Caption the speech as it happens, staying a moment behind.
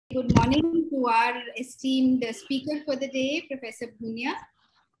Good morning to our esteemed speaker for the day, Professor Bhunia,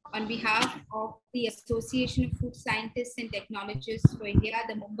 on behalf of the Association of Food Scientists and Technologists for India,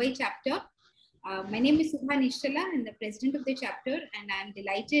 the Mumbai chapter. My name is Subha Nishtala, I'm the president of the chapter, and I'm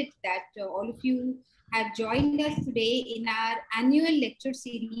delighted that all of you have joined us today in our annual lecture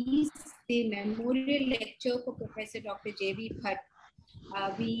series, the Memorial Lecture for Professor Dr. J.V. Bhat.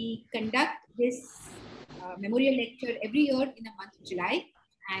 We conduct this memorial lecture every year in the month of July,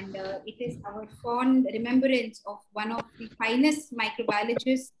 and it is our fond remembrance of one of the finest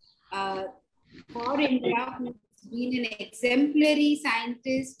microbiologists for India, who's been an exemplary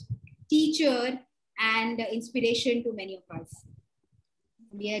scientist, teacher, and inspiration to many of us.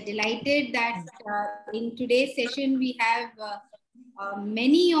 We are delighted that in today's session we have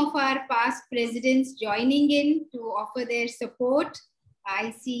many of our past presidents joining in to offer their support.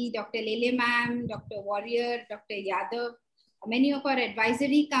 I see Dr. Lele ma'am, Dr. Warrior, Dr. Yadav, many of our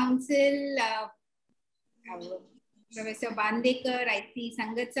advisory council, Professor Bandekar, I see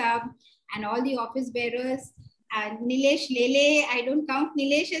Sangat Saab, and all the office bearers. Nilesh Lele, I don't count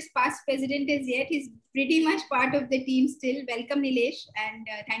Nilesh as past president as yet. He's pretty much part of the team still. Welcome, Nilesh, and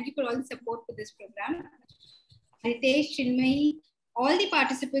thank you for all the support for this program. Ritesh, Chinmay, all the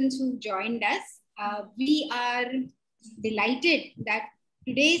participants who joined us, we are delighted that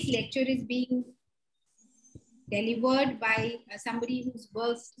today's lecture is being delivered by somebody who's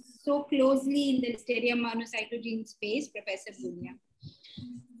worked so closely in the Listeria monocytogenes space, Professor Bhunia.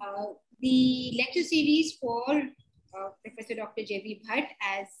 The lecture series for Professor Dr. J.V. Bhat,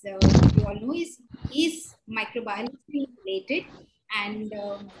 as you all know, is microbiology related, and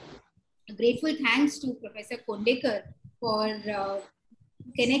grateful thanks to Professor Kondekar for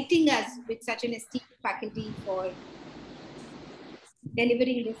connecting us with such an esteemed faculty for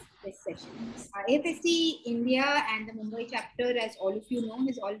delivering this session. AFST India and the Mumbai chapter, as all of you know,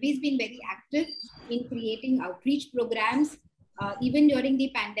 has always been very active in creating outreach programs. Even during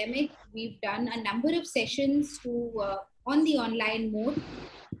the pandemic, we've done a number of sessions on the online mode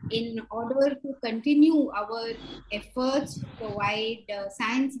in order to continue our efforts to provide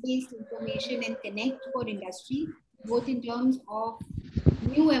science-based information and connect for industry, both in terms of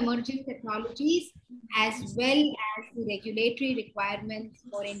new emerging technologies as well as the regulatory requirements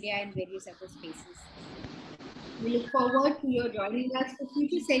for India and various other spaces. We look forward to your joining us for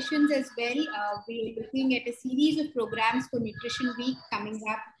future sessions as well. We are looking at a series of programs for Nutrition Week coming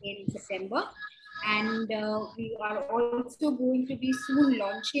up in September. And we are also going to be soon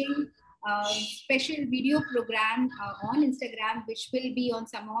launching a special video program on Instagram, which will be on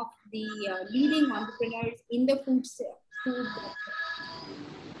some of the leading entrepreneurs in the food sector.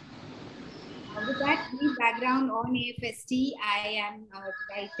 With that brief background on AFST, I am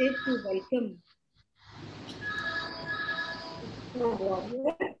delighted to welcome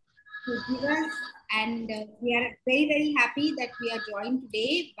Warrior to give us, and we are very, very happy that we are joined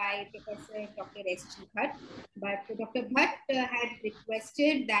today by Professor Dr. S.G. Bhat. But Dr. Bhat had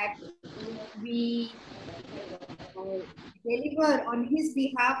requested that we deliver on his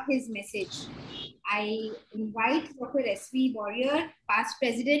behalf his message. I invite Dr. S.V. Warrior, past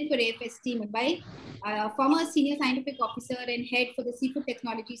president for AFST Mumbai, former senior scientific officer and head for the seafood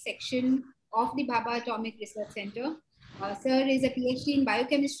technology section of the Bhabha Atomic Research Center. Sir is a PhD in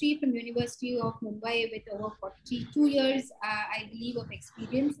biochemistry from University of Mumbai with over 42 years, I believe, of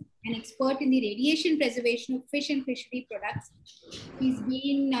experience, an expert in the radiation preservation of fish and fishery products. He's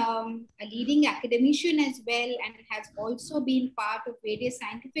been a leading academician as well, and has also been part of various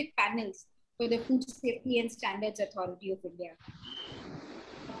scientific panels for the Food Safety and Standards Authority of India.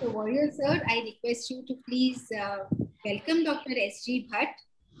 Dr. Warrior, sir, I request you to please welcome Dr. S.G. Bhat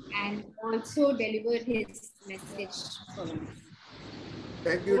and also deliver his message for us.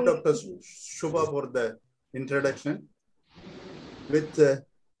 Thank you, Dr. Shubha, for the introduction. With the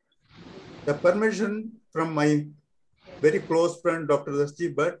permission from my very close friend, Dr.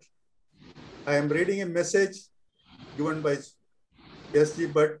 S.G. Bhat, I am reading a message given by S.G.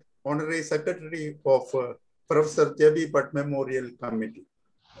 Bhat, Honorary Secretary of Professor J.V. Bhat Memorial Committee.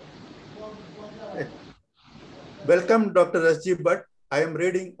 Welcome, Dr. S.G. Bhat. I am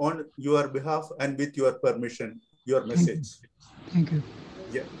reading on your behalf and with your permission, your message. Thank you.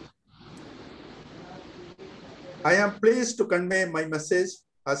 Yeah. I am pleased to convey my message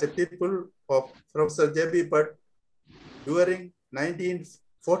as a pupil of Professor J.V. Bhat during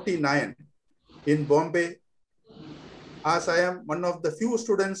 1949 in Bombay, as I am one of the few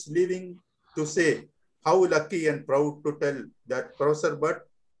students living to say how lucky and proud to tell that Professor Bhat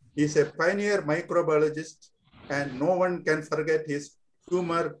is a pioneer microbiologist, and no one can forget his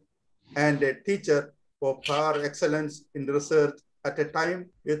humor and a teacher of par excellence in research at a time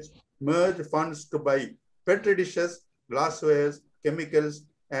it merged funds to buy petri dishes, glasswares, chemicals,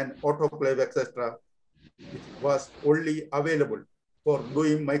 and autoclave, etc. It was only available for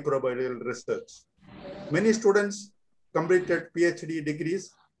doing microbial research. Many students completed PhD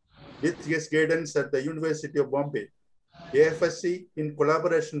degrees with his guidance at the University of Bombay. AFSC, in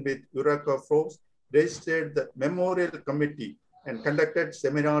collaboration with Eureka Prof, registered the Memorial Committee and conducted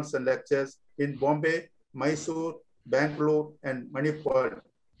seminars and lectures in Bombay, Mysore, Bangalore, and Manipur.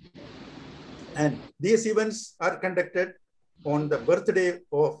 And these events are conducted on the birthday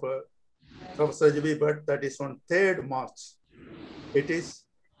of Professor J.B. Bhat, that is on 3rd March. It is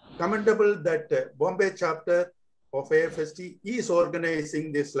commendable that Bombay chapter of AFST is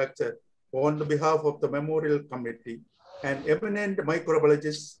organizing this lecture on behalf of the Memorial Committee, and eminent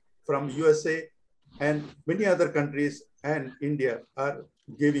microbiologists from USA and many other countries and India are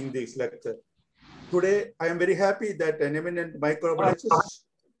giving this lecture. Today, I am very happy that an eminent microbiologist,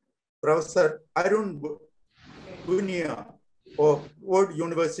 Professor Arun Bhunia of Purdue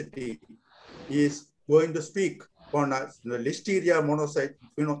University, is going to speak on the Listeria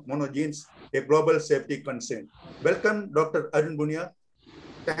monocytogenes, a global safety concern. Welcome, Dr. Arun Bhunia.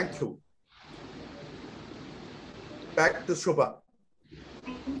 Thank you. Back to Shubha.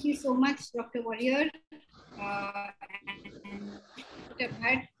 Thank you so much, Dr. Warrior, and Dr.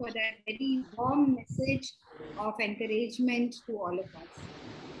 Bhat, for that very warm message of encouragement to all of us.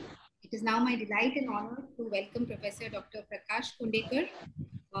 It is now my delight and honor to welcome Professor Dr. Prakash Kundekar.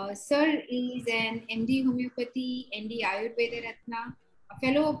 Sir is an MD Homeopathy, ND Ayurveda Ratna, a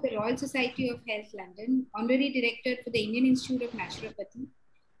Fellow of the Royal Society of Health London, Honorary Director for the Indian Institute of Naturopathy.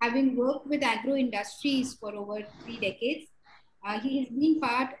 Having worked with agro industries for over 3 decades, he has been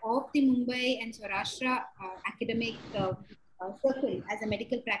part of the Mumbai and Saurashtra academic circle as a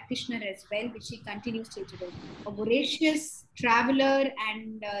medical practitioner as well, which he continues to do. A voracious traveler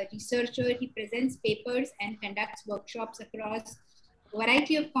and researcher, he presents papers and conducts workshops across a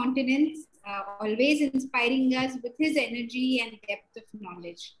variety of continents, always inspiring us with his energy and depth of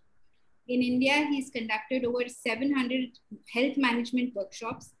knowledge. In India, he's conducted over 700 health management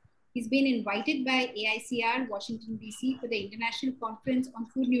workshops. He's been invited by AICR, Washington, D.C. for the International Conference on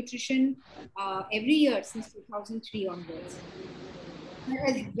Food Nutrition every year since 2003 onwards. He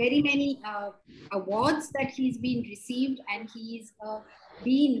has very many awards that he's been received, and he's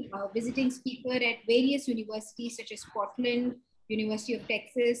been a visiting speaker at various universities such as Portland, University of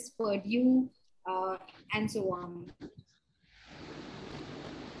Texas, Purdue, and so on.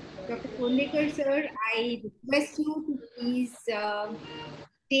 Dr. Kundekar, sir, I request you to please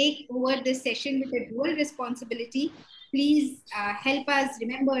take over this session with a dual responsibility. Please help us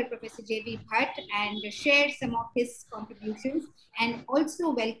remember Professor J.B. Bhat and share some of his contributions, and also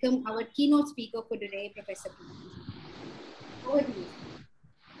welcome our keynote speaker for today, Professor Bhat. Over to you.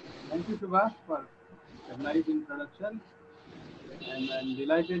 Thank you, Subhash, for a nice introduction. And I'm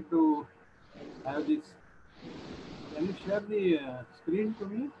delighted to have this. Can you share the screen to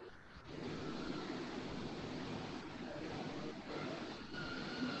me?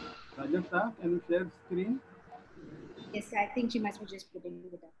 Rajata, can you share screen? Yes, I think she must be just putting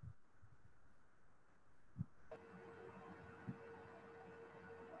it up.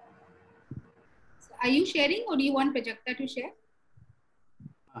 So are you sharing, or do you want Prajakta to share?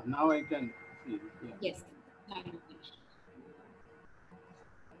 Now I can see it. Yeah. Yes, now you can share.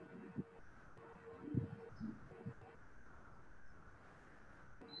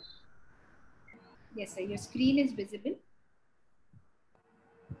 Yes, sir, your screen is visible.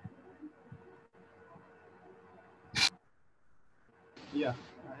 Yeah,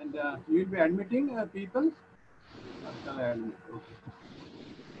 and you will be admitting people? Or shall I admit? Okay.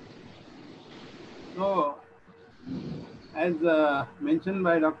 So, as mentioned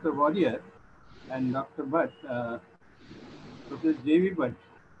by Dr. Warrior and Dr. Bhat, Professor J.B. Bhat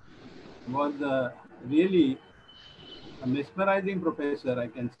was really a mesmerizing professor, I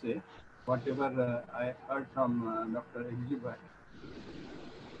can say, whatever I heard from Dr. H.G. Bhat.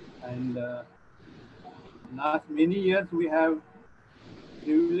 And last many years we have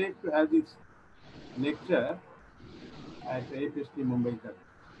privilege to have this lecture at AFST Mumbai.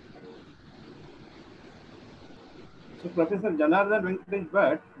 So Professor Janardhan Venkatesh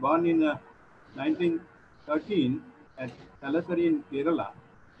Bhat, born in 1913 at Thalassery in Kerala,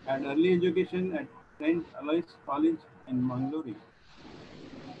 had early education at St. Aloys College in Mangalore.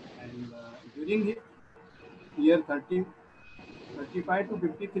 And during his year 35 to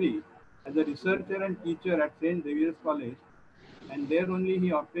 53, as a researcher and teacher at St. Xavier's College, and there only he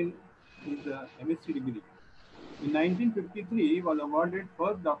obtained his MSc degree. In 1953, he was awarded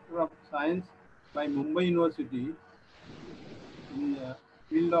first Doctor of Science by Mumbai University in the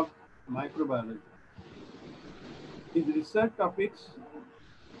field of microbiology. His research topics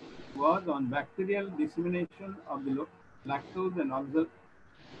was on bacterial dissemination of the lactose and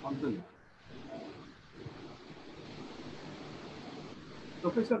oxalate.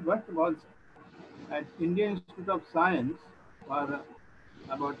 Professor Bhat was at Indian Institute of Science for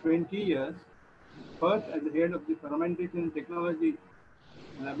about 20 years, first as the head of the fermentation technology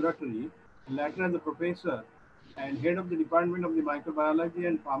laboratory, later as a professor and head of the Department of the Microbiology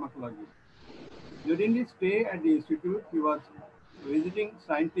and Pharmacology. During his stay at the institute, he was visiting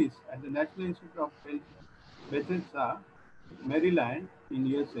scientists at the National Institute of Health, Bethesda, Maryland in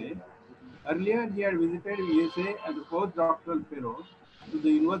USA. Earlier, he had visited USA as a postdoctoral fellow to the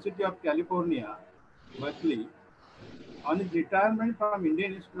University of California, Berkeley. On his retirement from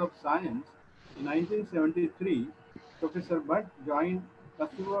Indian Institute of Science in 1973, Professor Bhat joined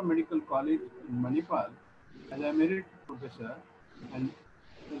Kasturba Medical College in Manipal as emeritus professor and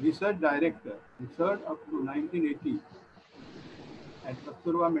research director, research up to 1980 at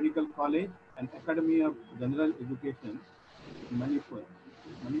Kasturba Medical College and Academy of General Education in Manipal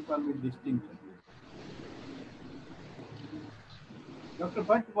with distinction. Dr.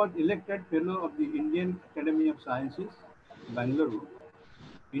 Bhat was elected Fellow of the Indian Academy of Sciences, Bangalore,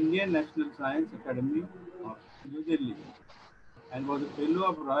 Indian National Science Academy of New Delhi, and was a Fellow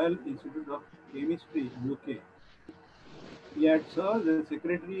of Royal Institute of Chemistry, UK. He had served as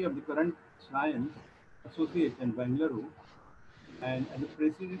Secretary of the current Science Association, Bangalore, and as the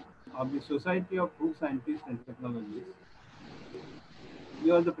President of the Society of Food Scientists and Technologists.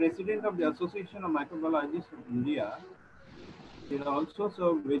 He was the President of the Association of Microbiologists of India. He had also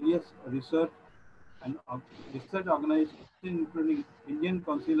served various research organizations, including Indian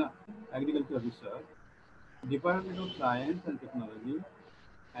Council of Agricultural Research, Department of Science and Technology,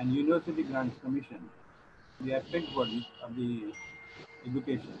 and University Grants Commission, the apex body of the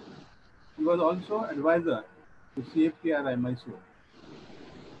education. He was also advisor to CFTRI Mysore.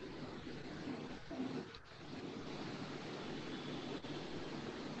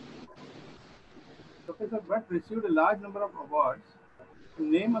 Professor Bhat received a large number of awards. To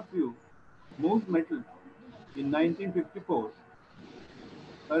name a few: Moose Medal in 1954,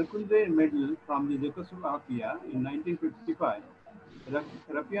 Hercules Medal from the Czechoslovakia in 1955,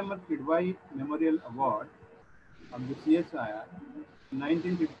 Rafi Ahmad Kidwai Memorial Award of the CSIR in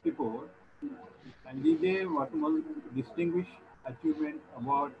 1954, and DJ Watmal Distinguished Achievement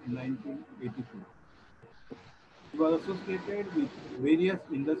Award in 1982. He was associated with various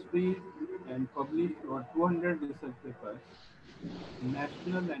industries and published over 200 research papers in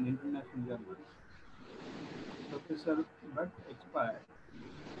national and international journals. Professor Bhat expired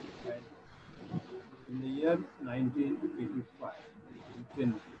in the year 1985.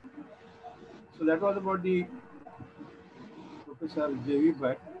 So that was about the Professor J.V.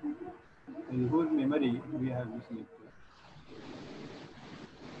 Bhat, in whose memory we have this lecture.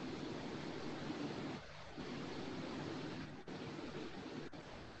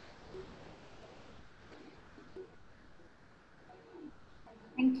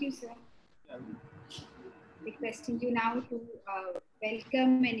 Thank you, sir. Requesting you now to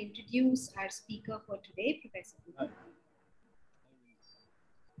welcome and introduce our speaker for today, Professor Bhunia.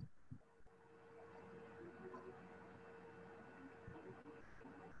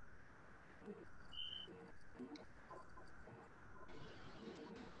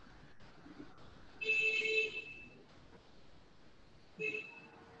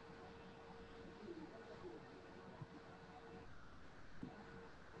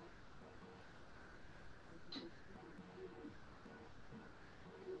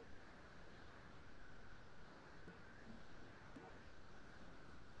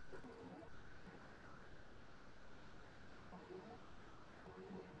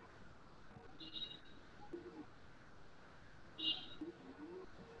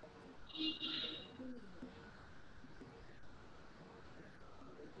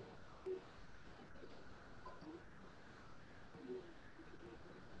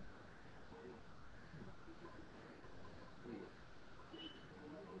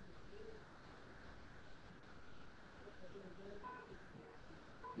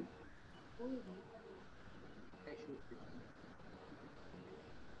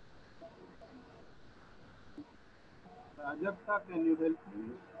 Rajapta, can you help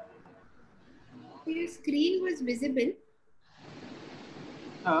me? Your screen was visible.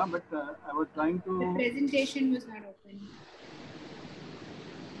 But I was trying to... The presentation was not open.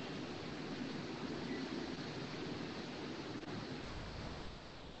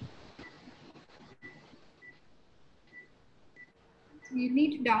 So you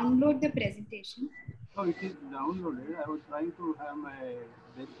need to download the presentation. No, it is downloaded. I was trying to have my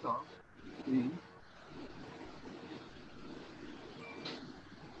desktop screen.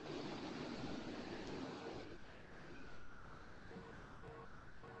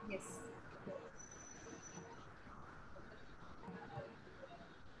 Yes.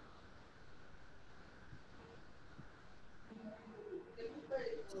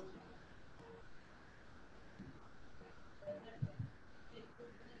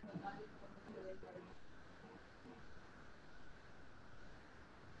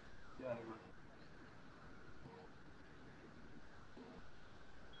 Yeah, I got it.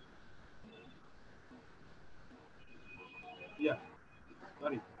 Yeah,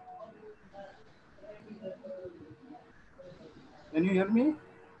 sorry. Can you hear me?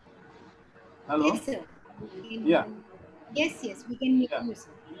 Hello? Yes, sir. Yeah, Yes, yes, we can hear yeah. you, sir.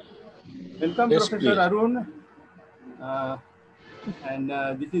 Welcome, Yes, Professor please. Arun. Uh, and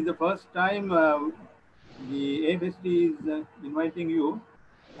this is the first time the AFST is inviting you.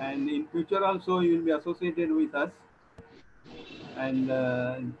 And in future also you will be associated with us. And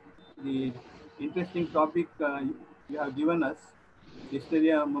the interesting topic you have given us,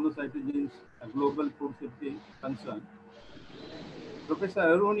 Listeria monocytogenes, a global food safety concern. Professor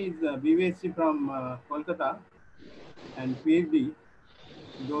Arun is BSc from Kolkata and PhD.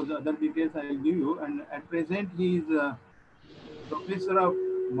 Those other details I will give you. And at present, he is Professor of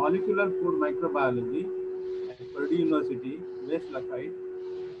Molecular Food Microbiology at Purdue University, West Lafayette,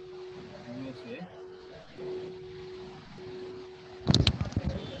 USA.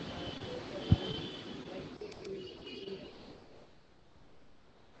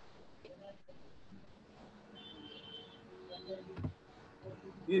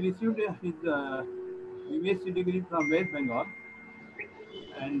 He received his BSc degree from West Bengal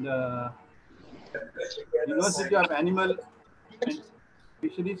and University of Animal and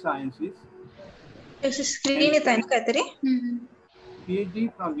Fishery Sciences, screen येत आहे ना काहीतरी PhD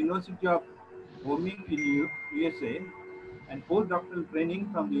from University of Wyoming in USA, and postdoctoral training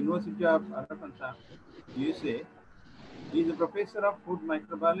from the University of Arkansas, USA. He is a professor of food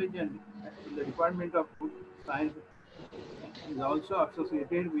microbiology and in the Department of Food Science. He is also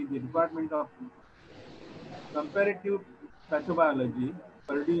associated with the Department of Comparative Pathobiology,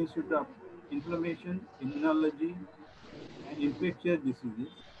 Purdue Institute of Inflammation, Immunology, and Infectious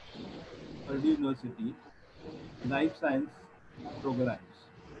Diseases, Purdue University, Life Science Programs,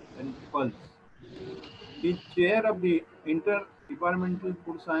 and PULSE. He is chair of the Interdepartmental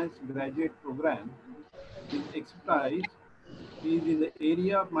Food Science Graduate Program. His expertise is in the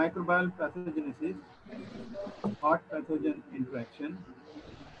area of microbial pathogenesis, hot pathogen interaction,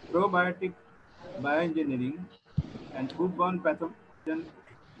 probiotic bioengineering, and foodborne pathogen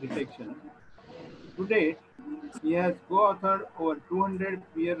detection. To date, he has co-authored over 200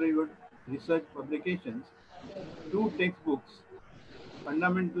 peer-reviewed research publications, 2 textbooks,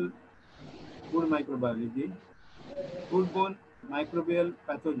 Fundamental Food Microbiology, Foodborne Microbial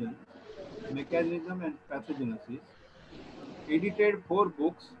Pathogens, Mechanism and Pathogenesis, edited 4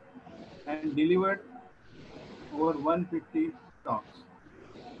 books, and delivered over 150 talks.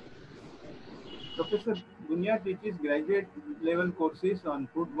 Professor Bhunia teaches graduate level courses on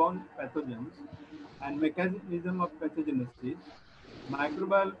foodborne pathogens and mechanism of pathogenesis,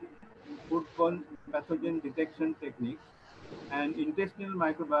 microbial foodborne pathogen detection techniques, and intestinal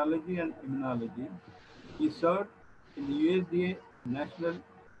microbiology and immunology. He served in the USDA National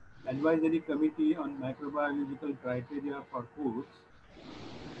Advisory Committee on Microbiological Criteria for Foods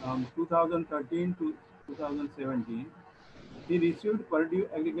from 2013 to 2017. He received Purdue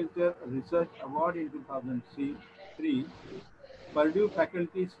Agriculture Research Award in 2003, Purdue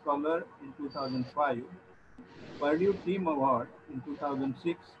Faculty Scholar in 2005, Purdue Team Award in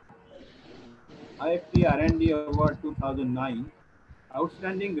 2006, IFT R&D Award 2009,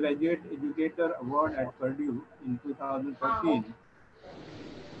 Outstanding Graduate Educator Award at Purdue in 2013,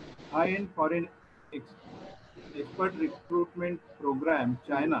 High-End Foreign Expert Recruitment Program,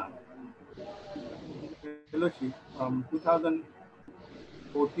 China, Fellowship from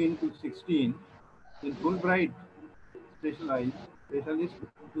 2014 to 16, then Fulbright Specialist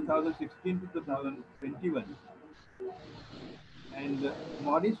 2016 to 2021, and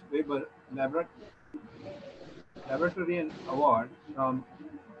Maurice Weber Laboratorian Award from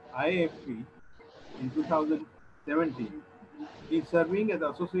IFP in 2017. He is serving as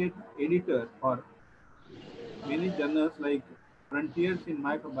associate editor for many journals like Frontiers in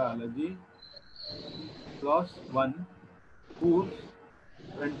Microbiology, PLOS One, Foods,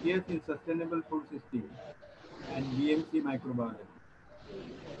 Frontiers in Sustainable Food System, and BMC Microbiology.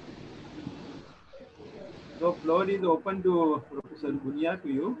 So floor is open to Professor Bhunia, to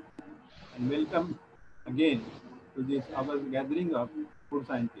you, and welcome again to this our gathering of food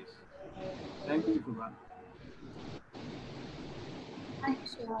scientists. Thank you, Subhan.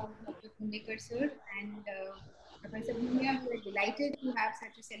 Thanks, Dr. Pundekar, sir. And Professor Bhunia, we are delighted to have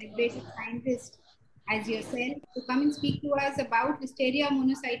such a celebrated scientist as yourself to come and speak to us about Listeria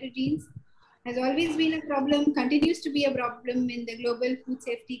monocytogenes. Has always been a problem, continues to be a problem in the global food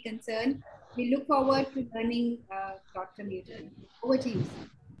safety concern. We look forward to learning a lot from you today. Over to you,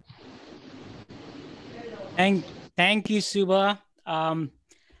 sir. Thank you, Suba.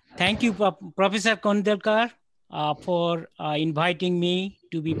 Thank you, Professor Kondelkar, for inviting me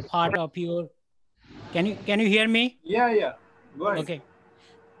to be part of your. Can you hear me? Yeah. Go ahead. Okay.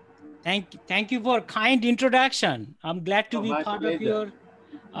 Thank you for kind introduction. I'm glad to be part of your,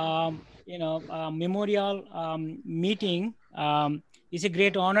 memorial meeting. It's a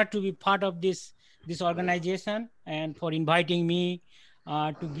great honor to be part of this organization and for inviting me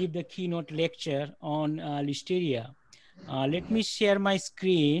to give the keynote lecture on Listeria. Let me share my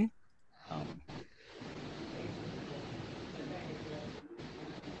screen.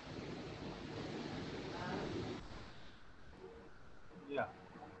 Yeah.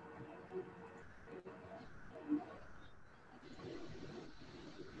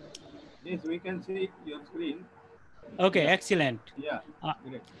 Yes, we can see your screen. Okay, excellent. Yeah,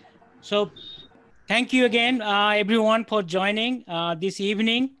 great. So thank you again, everyone, for joining this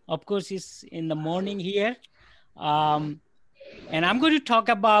evening. Of course, it's in the morning here. And I'm going to talk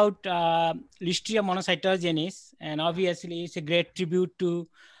about Listeria monocytogenes. And obviously, it's a great tribute to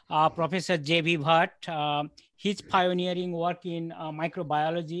Professor J.B. Bhat. His pioneering work in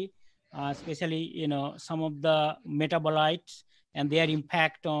microbiology, especially, some of the metabolites and their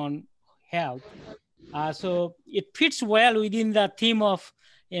impact on health. So it fits well within the theme of,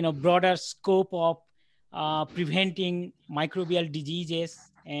 broader scope of preventing microbial diseases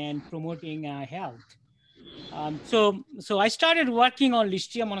and promoting health. So I started working on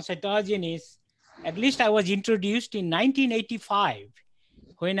Listeria monocytogenes. At least I was introduced in 1985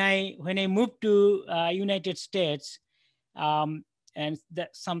 when I moved to United States, and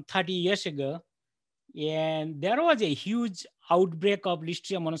some 30 years ago. And there was a huge outbreak of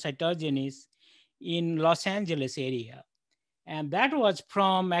Listeria monocytogenes in Los Angeles area. And that was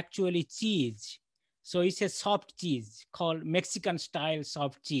from actually cheese. So it's a soft cheese called Mexican style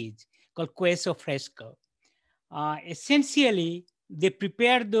soft cheese called queso fresco. Essentially, they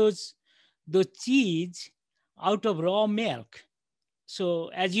prepare those cheese out of raw milk. So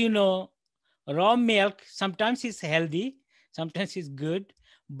as you know, raw milk sometimes is healthy, sometimes is good,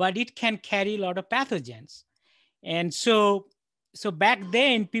 but it can carry a lot of pathogens. And so back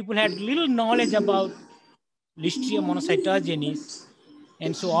then, people had little knowledge about Listeria monocytogenes.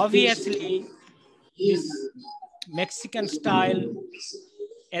 And so obviously, this Mexican style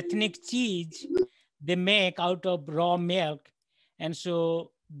ethnic cheese they make out of raw milk. And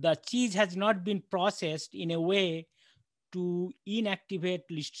so the cheese has not been processed in a way to inactivate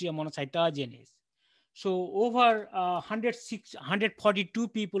Listeria monocytogenes. So over 142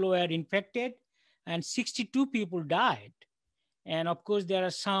 people were infected and 62 people died. And of course, there are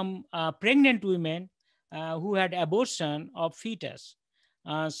some pregnant women who had abortion of fetus.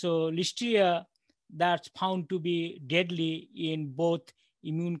 So Listeria that's found to be deadly in both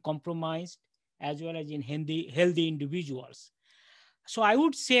immune compromised as well as in healthy individuals. So I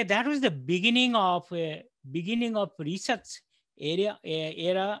would say that was the beginning of research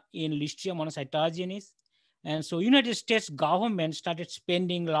era in Listeria monocytogenes. And so United States government started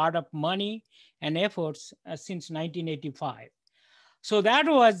spending a lot of money and efforts since 1985. So that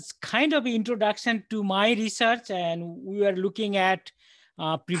was kind of an introduction to my research, and we were looking at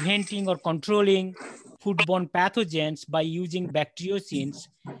preventing or controlling foodborne pathogens by using bacteriocins.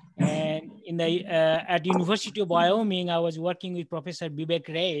 And at University of Wyoming, I was working with Professor Vivek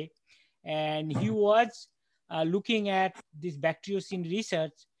Ray, and he was looking at this bacteriocin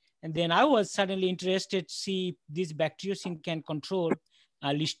research. And then I was suddenly interested to see if this bacteriocin can control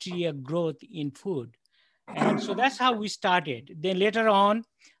Listeria growth in food. And so that's how we started. Then later on,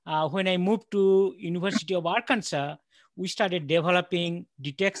 when I moved to University of Arkansas, we started developing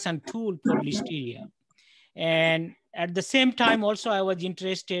detection tool for Listeria. And at the same time, also, I was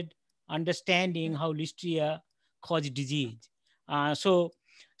interested understanding how Listeria cause disease. So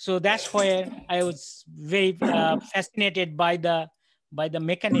that's where I was very fascinated by the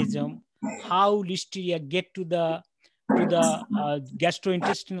mechanism, how Listeria get to the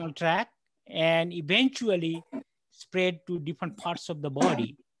gastrointestinal tract and eventually spread to different parts of the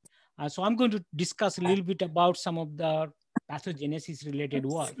body. So I'm going to discuss a little bit about some of the pathogenesis related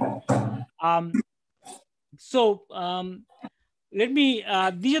work. Let me,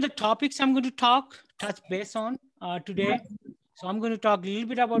 these are the topics I'm going to talk touch base on today. So I'm going to talk a little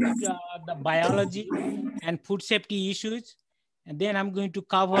bit about the biology and food safety issues. And then I'm going to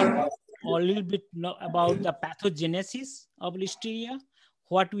cover a little bit about the pathogenesis of Listeria,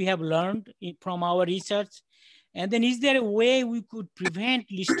 what we have learned from our research. And then is there a way we could prevent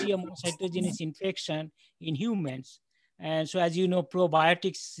Listeria monocytogenes infection in humans? And so as you know,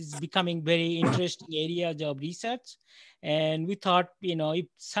 probiotics is becoming very interesting areas of research. And we thought, if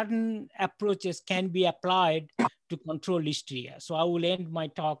certain approaches can be applied to control Listeria. So I will end my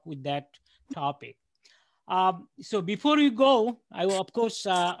talk with that topic. So before we go, I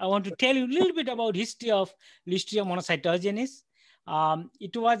want to tell you a little bit about history of Listeria monocytogenes.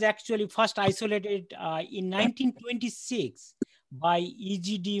 It was actually first isolated in 1926 by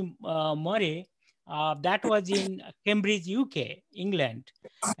E.G.D. Murray. That was in Cambridge, UK, England.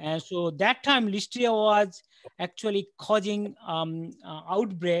 And so that time Listeria was actually causing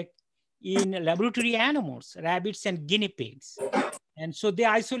outbreak in laboratory animals, rabbits and guinea pigs. And so they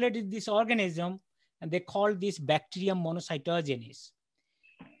isolated this organism and they called this bacterium monocytogenes.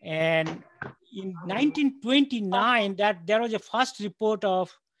 And in 1929, that there was a first report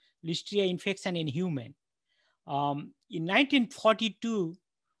of Listeria infection in human. In 1942,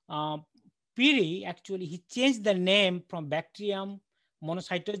 Piri actually, he changed the name from bacterium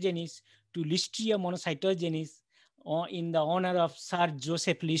monocytogenes to Listeria monocytogenes in the honor of Sir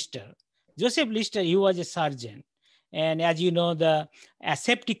Joseph Lister. Joseph Lister, he was a surgeon. And as you know, the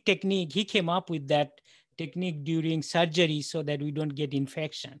aseptic technique, he came up with that technique during surgery so that we don't get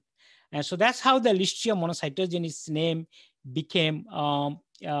infection. And so that's how the Listeria monocytogenes name became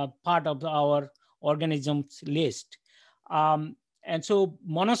part of our organisms list. And so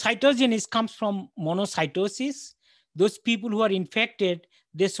monocytogenes comes from monocytosis. Those people who are infected,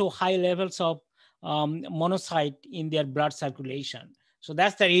 they show high levels of monocyte in their blood circulation. So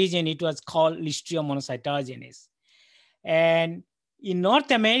that's the reason it was called Listeria monocytogenes. And in North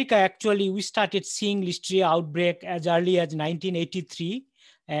America, actually, we started seeing Listeria outbreak as early as 1983.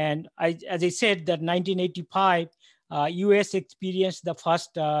 And as I said, that 1985, US experienced the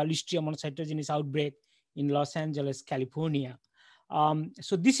first Listeria monocytogenes outbreak in Los Angeles, California.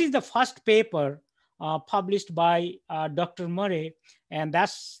 So this is the first paper published by Dr. Murray, and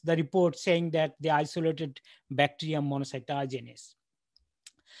that's the report saying that they isolated bacterium monocytogenes.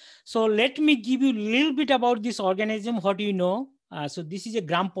 So let me give you a little bit about this organism. What do you know? So this is a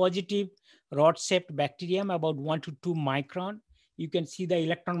gram-positive rod-shaped bacterium, about 1 to 2 micron. You can see the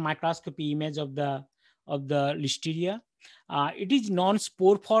electron microscopy image of the Listeria. It is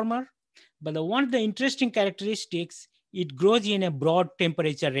non-spore former, but one of the interesting characteristics, it grows in a broad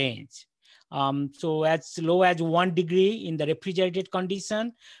temperature range. So as low as 1 degree in the refrigerated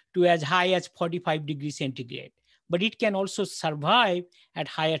condition to as high as 45 degrees centigrade. But it can also survive at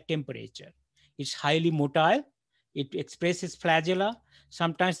higher temperature. It's highly motile. It expresses flagella.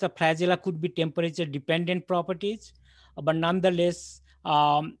 Sometimes the flagella could be temperature dependent properties, but nonetheless,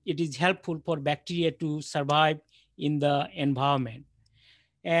 it is helpful for bacteria to survive in the environment.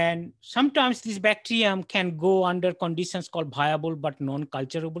 And sometimes this bacterium can go under conditions called viable but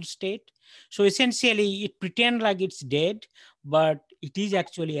non-culturable state. So essentially it pretends like it's dead, but it is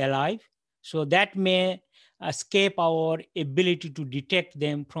actually alive. So that may escape our ability to detect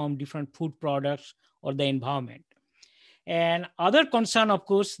them from different food products or the environment. And other concern, of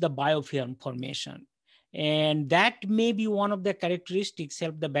course, the biofilm formation. And that may be one of the characteristics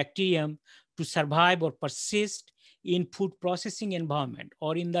help the bacterium to survive or persist in food processing environment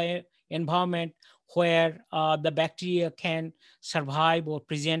or in the environment where the bacteria can survive or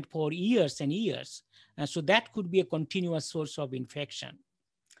present for years and years. And so that could be a continuous source of infection.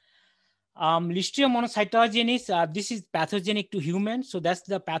 Listeria monocytogenes, this is pathogenic to humans. So that's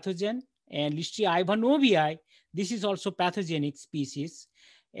the pathogen. And Listeria ivanovii, this is also pathogenic species.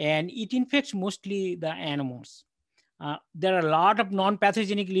 And it infects mostly the animals. There are a lot of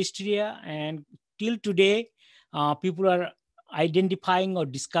non-pathogenic Listeria, and till today, people are identifying or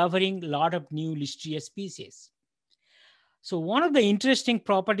discovering a lot of new Listeria species. So one of the interesting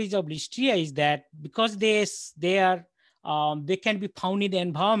properties of Listeria is that because they can be found in the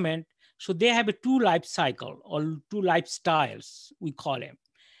environment, so they have a 2 life cycle or 2 lifestyles, we call them.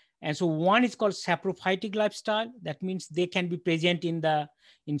 And so one is called saprophytic lifestyle. That means they can be present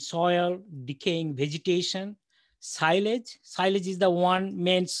in soil, decaying vegetation, silage. Silage is the one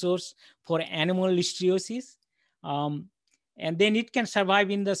main source for animal listeriosis. And then it can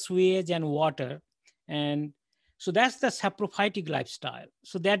survive in the sewage and water. And so that's the saprophytic lifestyle.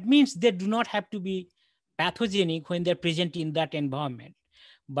 So that means they do not have to be pathogenic when they're present in that environment.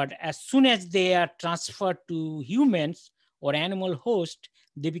 But as soon as they are transferred to humans or animal host,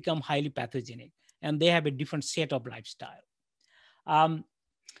 they become highly pathogenic. and they have a different set of lifestyle.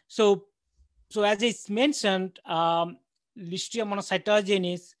 So as I mentioned, Listeria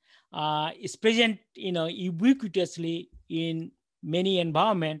monocytogenes is present, ubiquitously in many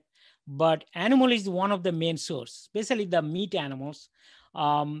environments, but animal is one of the main source, especially the meat animals.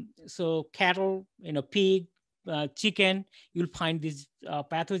 So cattle, pig, chicken, you'll find this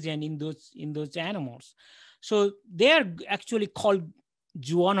pathogen in those animals. So they are actually called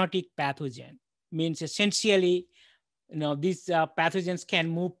zoonotic pathogen. Means essentially, these pathogens can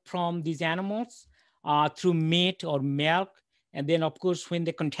move from these animals through meat or milk, and then of course when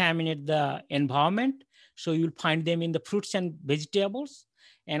they contaminate the environment, so you'll find them in the fruits and vegetables,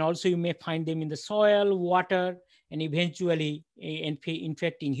 and also you may find them in the soil, water, and eventually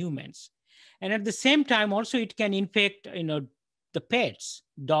infecting humans. And at the same time, also it can infect, the pets,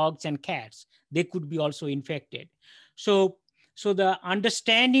 dogs and cats. They could be also infected. So the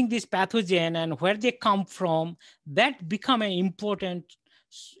understanding this pathogen and where they come from, that become an important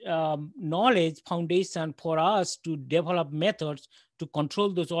knowledge foundation for us to develop methods to control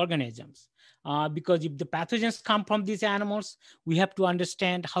those organisms. Because if the pathogens come from these animals, we have to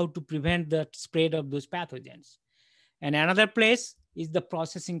understand how to prevent the spread of those pathogens. And another place is the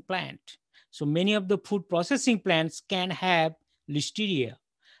processing plant. So many of the food processing plants can have Listeria.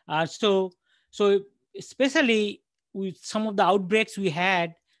 So especially with some of the outbreaks we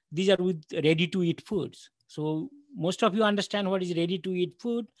had, these are with ready-to-eat foods. So most of you understand what is ready-to-eat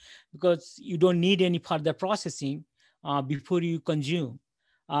food, because you don't need any further processing before you consume.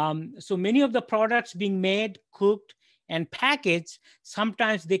 So many of the products being made, cooked, and packaged,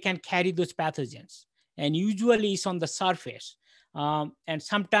 sometimes they can carry those pathogens, and usually it's on the surface. And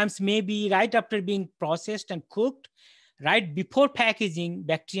sometimes maybe right after being processed and cooked, right before packaging,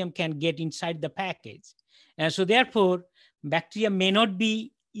 bacterium can get inside the package. And so therefore, bacteria may not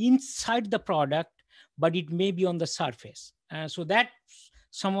be inside the product, but it may be on the surface. So that's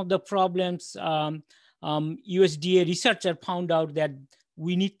some of the problems. USDA researcher found out that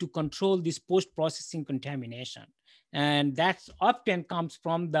we need to control this post-processing contamination. And that often comes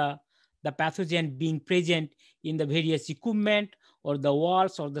from the pathogen being present in the various equipment or the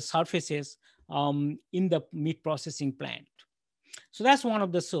walls or the surfaces in the meat processing plant. So that's one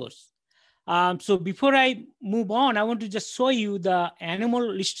of the sources. So before I move on, I want to just show you the animal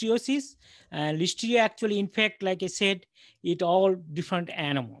listeriosis. Listeria actually infect, like I said, it all different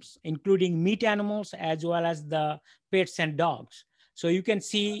animals, including meat animals as well as the pets and dogs. So you can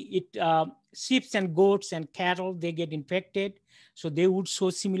see it, sheep and goats and cattle, they get infected. So they would show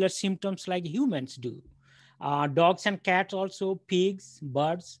similar symptoms like humans do. Dogs and cats also, pigs,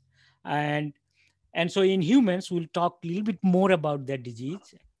 birds. And so in humans, we'll talk a little bit more about the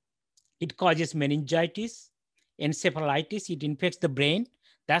disease. It causes meningitis, encephalitis, it infects the brain.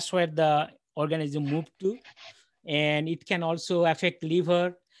 That's where the organism moved to. And it can also affect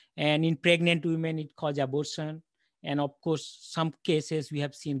liver. And in pregnant women, it causes abortion. And of course, some cases we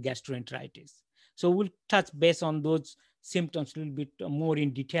have seen gastroenteritis. So we'll touch base on those symptoms a little bit more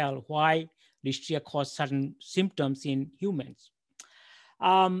in detail, why Listeria cause certain symptoms in humans.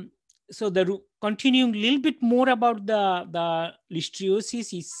 So continuing a little bit more about the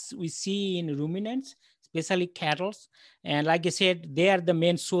listeriosis is we see in ruminants, especially cattle. And like I said, they are the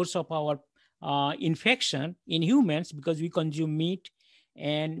main source of our infection in humans, because we consume meat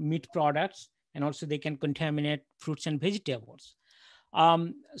and meat products, and also they can contaminate fruits and vegetables.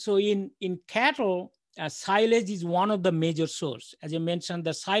 So in cattle, silage is one of the major source. As I mentioned,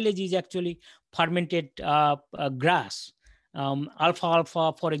 the silage is actually fermented grass.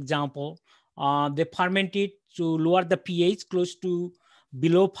 Alfalfa, for example, they ferment it to lower the pH close to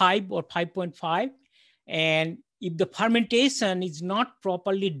below 5 or 5.5. And if the fermentation is not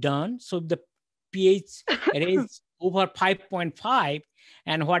properly done, so the pH is over 5.5,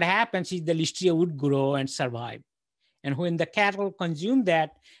 and what happens is the Listeria would grow and survive. And when the cattle consume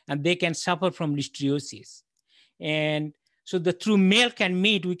that, and they can suffer from listeriosis. And so through milk and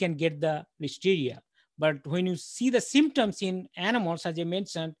meat, we can get the Listeria. But when you see the symptoms in animals, as I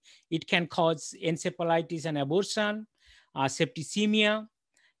mentioned, it can cause encephalitis and abortion, septicemia,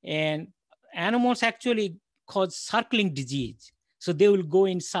 and animals actually cause circling disease. So they will go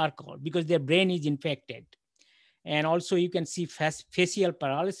in circle because their brain is infected. And also you can see facial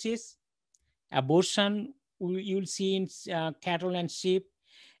paralysis, abortion, you'll see in cattle and sheep.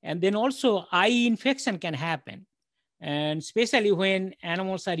 And then also eye infection can happen. And especially when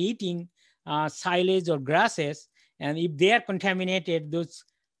animals are eating silage or grasses, and if they are contaminated, those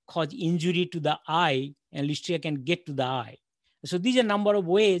cause injury to the eye, and Listeria can get to the eye. So these are a number of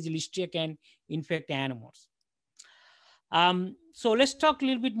ways Listeria can infect animals. So let's talk a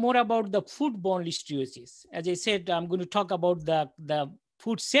little bit more about the foodborne listeriosis. As I said, I'm going to talk about the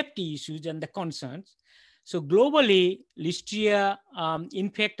food safety issues and the concerns. So globally, Listeria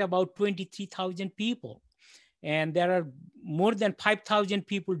infect about 23,000 people, and there are more than 5,000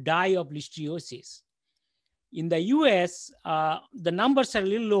 people die of listeriosis. In the US, the numbers are a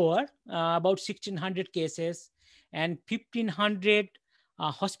little lower, about 1,600 cases and 1,500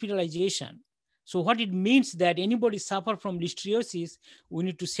 hospitalization. So what it means that anybody suffer from listeriosis, we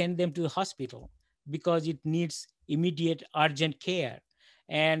need to send them to the hospital because it needs immediate urgent care.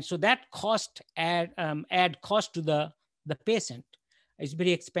 And so that cost add cost to the patient. It's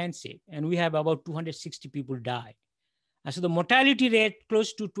very expensive. And we have about 260 people die. And so the mortality rate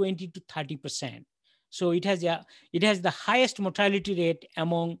close to 20 to 30%. So it has the highest mortality rate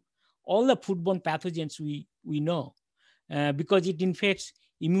among all the foodborne pathogens we know, because it infects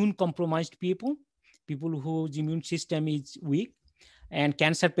immune compromised people whose immune system is weak, and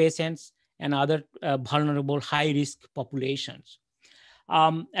cancer patients and other vulnerable high risk populations.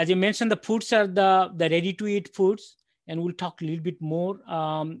 As I mentioned, the foods are the ready to eat foods, and we'll talk a little bit more.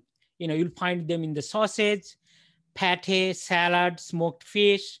 You'll find them in the sausage, pate, salad, smoked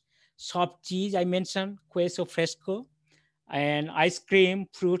fish, soft cheese, I mentioned, queso fresco, and ice cream,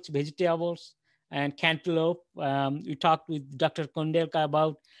 fruits, vegetables, and cantaloupe. We talked with Dr. Kondelka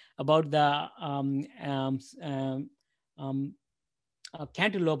about the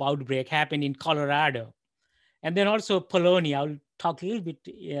cantaloupe outbreak happened in Colorado. And then also polony. I'll talk a little bit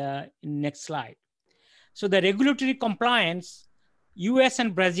in next slide. So the regulatory compliance, US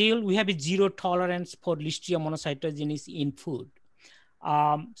and Brazil, we have a zero tolerance for Listeria monocytogenes in food.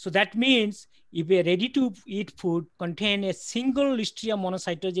 So that means if a ready-to-eat food contains a single Listeria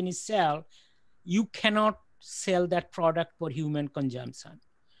monocytogenes cell, you cannot sell that product for human consumption.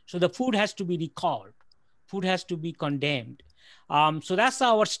 So the food has to be recalled. Food has to be condemned. So that's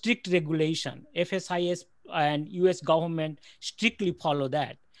our strict regulation. FSIS and US government strictly follow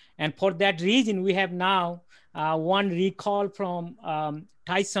that. And for that reason, we have now one recall from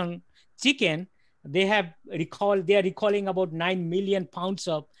Tyson chicken. They are recalling about 9 million pounds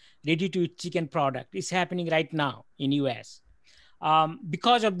of ready-to-eat chicken product. It's happening right now in US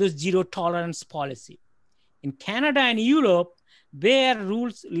because of this zero tolerance policy. In Canada and Europe, their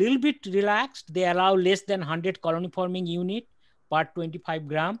rules a little bit relaxed. They allow less than 100 colony forming unit per 25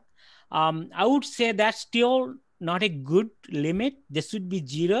 gram. I would say that's still not a good limit. There should be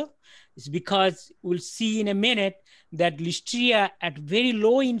zero. It's because we'll see in a minute that Listeria at very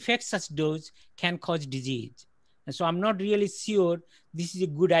low infectious dose can cause disease. And so I'm not really sure this is a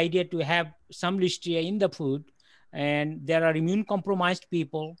good idea to have some Listeria in the food. And there are immune compromised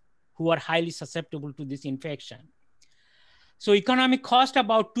people who are highly susceptible to this infection. So economic cost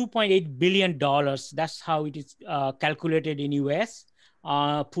about $2.8 billion. That's how it is calculated in US.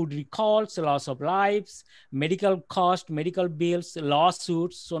 Food recalls, loss of lives, medical cost, medical bills,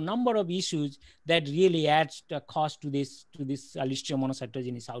 lawsuits. So number of issues that really adds the cost to this Listeria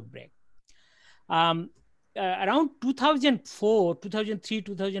monocytogenes outbreak. Around 2003,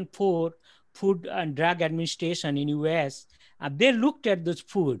 2004, Food and Drug Administration in US, they looked at those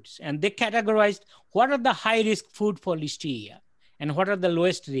foods and they categorized what are the high risk food for Listeria and what are the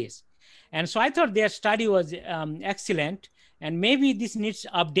lowest risk. And so I thought their study was excellent, and maybe this needs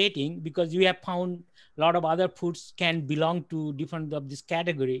updating because we have found a lot of other foods can belong to different of this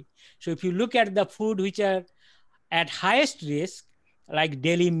category. So if you look at the food which are at highest risk, like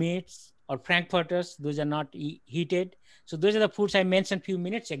deli meats or frankfurters, those are not heated. So those are the foods I mentioned a few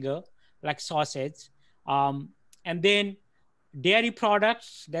minutes ago, like sausage. And then dairy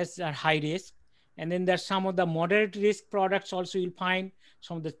products, that's are high risk. And then there's some of the moderate risk products also you'll find,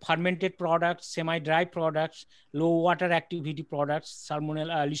 some of the fermented products, semi-dry products, low water activity products,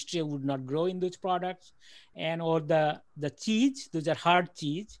 Salmonella, Listeria would not grow in those products. And or the cheese, those are hard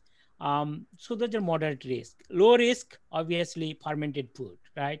cheese. So those are moderate risk. Low risk, obviously fermented food,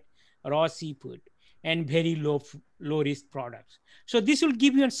 right? Raw seafood, and very low risk products. So this will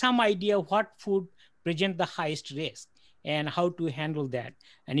give you some idea what food present the highest risk and how to handle that.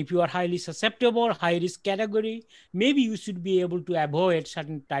 And if you are highly susceptible, high risk category, maybe you should be able to avoid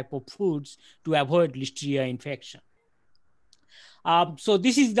certain type of foods to avoid Listeria infection. So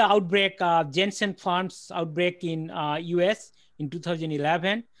this is the outbreak, Jensen Farms outbreak in US in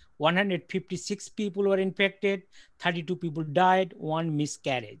 2011. 156 people were infected, 32 people died, 1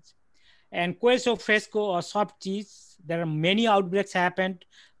 miscarriage. And queso fresco or soft cheese, there are many outbreaks happened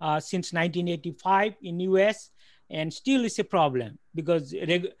since 1985 in US, and still it's a problem because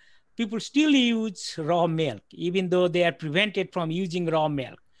people still use raw milk, even though they are prevented from using raw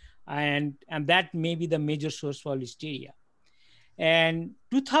milk. And that may be the major source for Listeria. And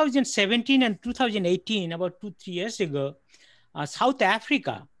 2017 and 2018, about 2-3 years ago, South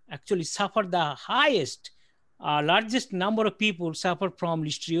Africa actually suffered the largest number of people suffered from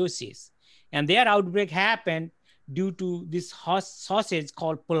listeriosis. And their outbreak happened due to this sausage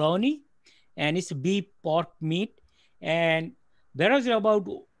called polony, and it's beef pork meat. And there was about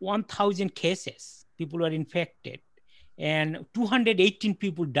 1,000 cases. People were infected, and 218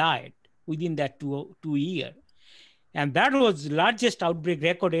 people died within that two year. And that was the largest outbreak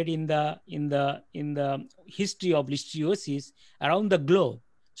recorded in the history of listeriosis around the globe.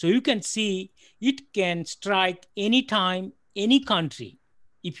 So you can see it can strike anytime, any country,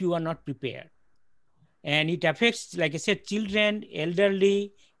 if you are not prepared. And it affects, like I said, children,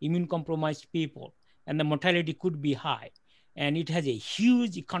 elderly, immune compromised people, and the mortality could be high. And it has a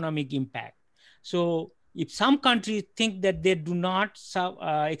huge economic impact. So if some countries think that they do not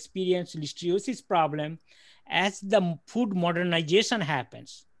experience listeriosis problem, as the food modernization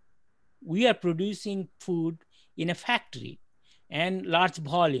happens, we are producing food in a factory and large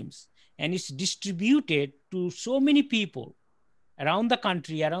volumes, and it's distributed to so many people around the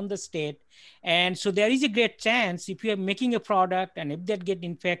country, around the state. And so there is a great chance if you are making a product and if that get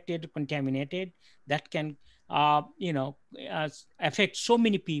infected, contaminated, that can affect so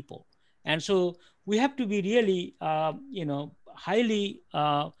many people. And so we have to be really highly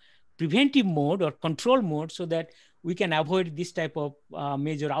preventive mode or control mode so that we can avoid this type of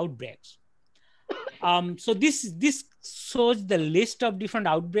major outbreaks. So this shows the list of different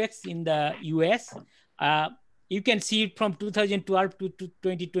outbreaks in the US. You can see it from 2012 to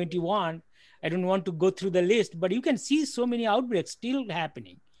 2021. I don't want to go through the list, but you can see so many outbreaks still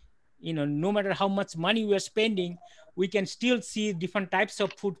happening. No matter how much money we are spending, we can still see different types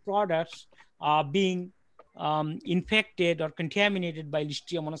of food products being infected or contaminated by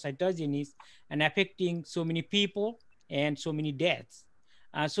Listeria monocytogenes and affecting so many people and so many deaths.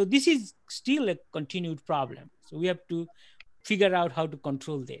 So this is still a continued problem. So we have to figure out how to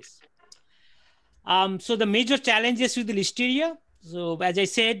control this. So the major challenges with the Listeria, so as I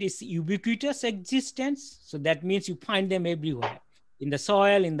said, is ubiquitous existence. So that means you find them everywhere, in the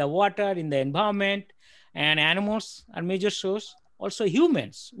soil, in the water, in the environment, and animals are major source. Also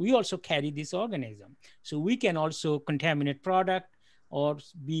humans, we also carry this organism. So we can also contaminate product or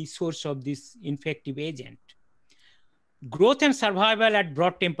be source of this infective agent. Growth and survival at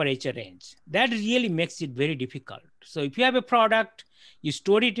broad temperature range. That really makes it very difficult. So if you have a product, you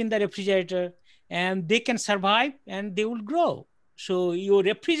store it in the refrigerator and they can survive and they will grow. So your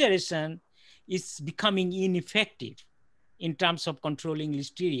refrigeration is becoming ineffective in terms of controlling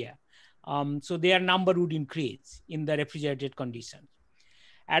Listeria. So their number would increase in the refrigerated conditions.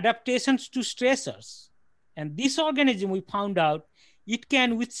 Adaptations to stressors. And this organism, we found out, it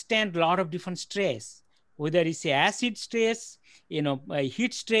can withstand a lot of different stress, whether it's acid stress,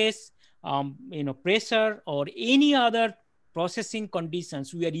 heat stress, pressure, or any other processing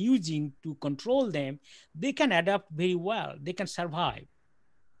conditions we are using to control them. They can adapt very well. They can survive.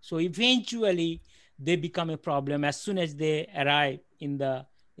 So eventually, they become a problem as soon as they arrive in the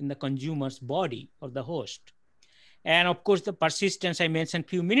consumer's body or the host. And of course, the persistence I mentioned a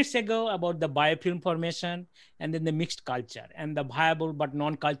few minutes ago about the biofilm formation, and then the mixed culture and the viable but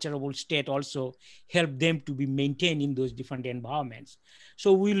non-culturable state also help them to be maintained in those different environments.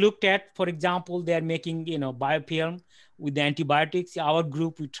 So we looked at, for example, they're making biofilm with the antibiotics. Our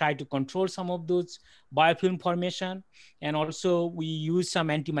group, we try to control some of those biofilm formation. And also we use some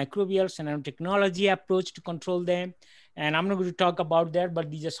antimicrobials and nanotechnology approach to control them. And I'm not going to talk about that,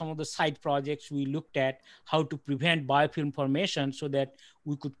 but these are some of the side projects we looked at how to prevent biofilm formation so that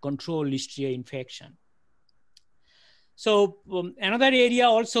we could control Listeria infection. So another area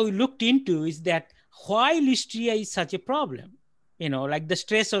also we looked into is that why Listeria is such a problem, like the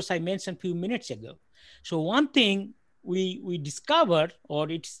stressors I mentioned a few minutes ago. So one thing we discovered, or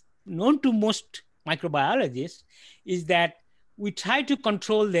it's known to most microbiologists, is that we try to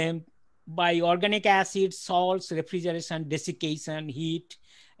control them by organic acids, salts, refrigeration, desiccation, heat,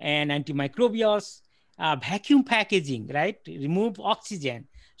 and antimicrobials, vacuum packaging, right? Remove oxygen.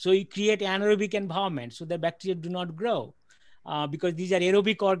 So you create anaerobic environment so the bacteria do not grow because these are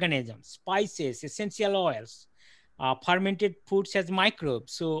aerobic organisms, spices, essential oils, fermented foods has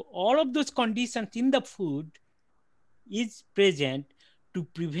microbes. So all of those conditions in the food is present to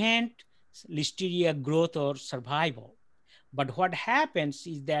prevent Listeria growth or survival. But what happens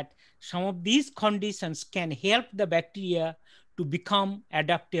is that some of these conditions can help the bacteria to become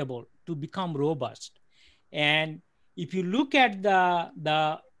adaptable, to become robust. And if you look at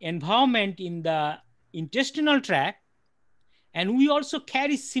the environment in the intestinal tract, and we also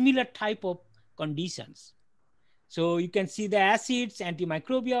carry similar type of conditions. So you can see the acids,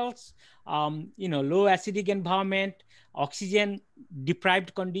 antimicrobials, low acidic environment, oxygen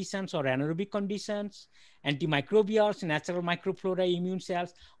deprived conditions or anaerobic conditions, antimicrobials, natural microflora, immune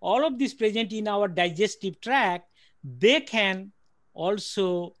cells, all of this present in our digestive tract. They can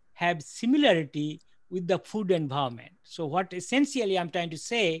also have similarity with the food environment. So what essentially I'm trying to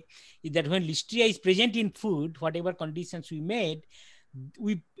say is that when Listeria is present in food, whatever conditions we made,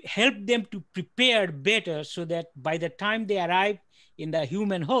 we help them to prepare better so that by the time they arrive in the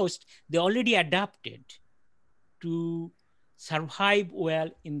human host, they already adapted to survive well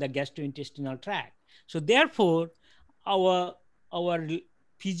in the gastrointestinal tract. So therefore, our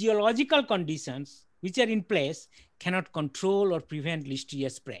physiological conditions which are in place cannot control or prevent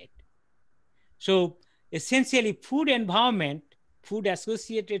Listeria spread. So essentially, food environment, food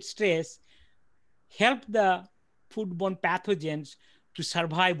associated stress help the foodborne pathogens to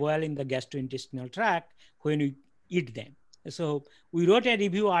survive well in the gastrointestinal tract when we eat them. So we wrote a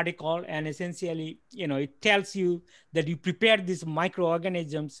review article, and essentially, it tells you that you prepare these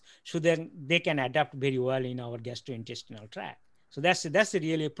microorganisms so that they can adapt very well in our gastrointestinal tract. So that's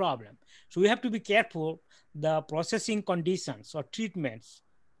really a problem. So we have to be careful the processing conditions or treatments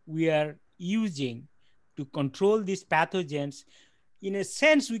we are using to control these pathogens. In a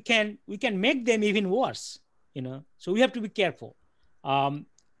sense, we can make them even worse. So we have to be careful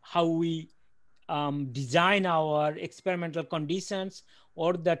how we design our experimental conditions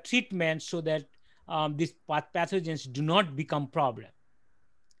or the treatment so that these pathogens do not become problem.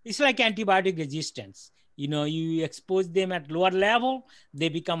 It's like antibiotic resistance. You expose them at lower level, they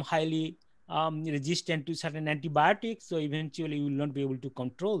become highly resistant to certain antibiotics. So eventually you will not be able to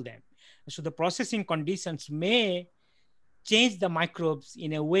control them. So the processing conditions may change the microbes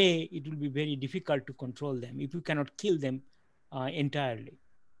in a way it will be very difficult to control them if you cannot kill them entirely.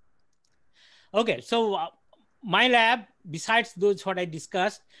 Okay, so my lab, besides those what I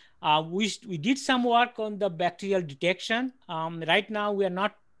discussed, we did some work on the bacterial detection. Right now we are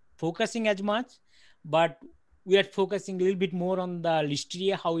not focusing as much, but we are focusing a little bit more on the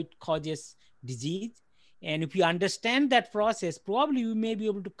Listeria, how it causes disease. And if you understand that process, probably we may be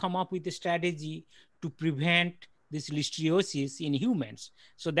able to come up with a strategy to prevent this listeriosis in humans.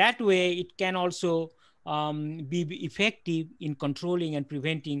 So that way it can also be effective in controlling and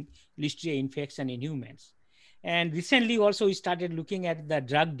preventing Listeria infection in humans. And recently also we started looking at the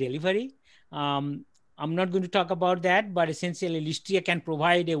drug delivery. I'm not going to talk about that, but essentially Listeria can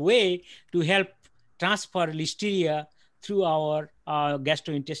provide a way to help transfer Listeria through our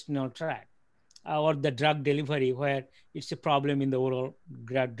gastrointestinal tract or the drug delivery where it's a problem in the oral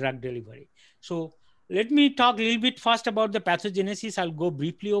drug delivery. So let me talk a little bit first about the pathogenesis. I'll go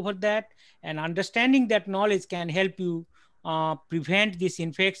briefly over that, and understanding that knowledge can help you prevent this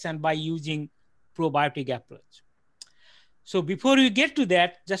infection by using probiotic approach. So before we get to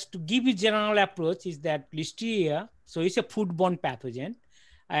that, just to give you general approach is that Listeria, so it's a foodborne pathogen.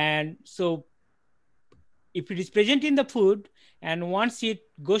 And so if it is present in the food and once it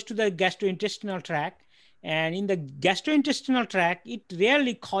goes to the gastrointestinal tract, and in the gastrointestinal tract, it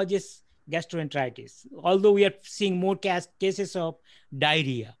rarely causes gastroenteritis, although we are seeing more cases of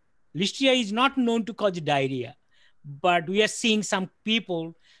diarrhea. Listeria is not known to cause diarrhea, but we are seeing some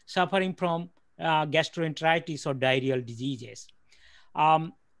people suffering from gastroenteritis or diarrheal diseases.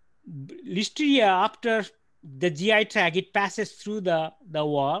 Listeria, after the GI tract, it passes through the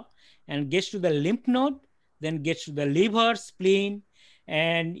wall and gets to the lymph node, then gets to the liver, spleen,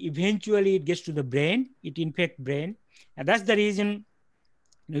 and eventually it gets to the brain. It infects brain. And that's the reason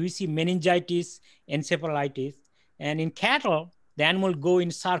we see meningitis, encephalitis. And in cattle, the animal go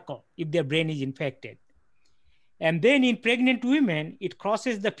in circle if their brain is infected. And then in pregnant women, it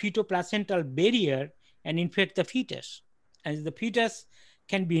crosses the fetoplacental barrier and infects the fetus. And the fetus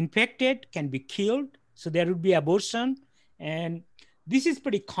can be infected, can be killed. So there would be abortion. And this is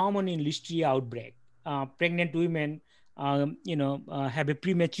pretty common in Listeria outbreak. Pregnant women, have a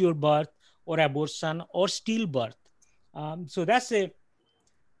premature birth or abortion or stillbirth. So that's a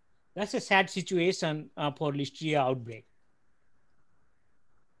sad situation for Listeria outbreak.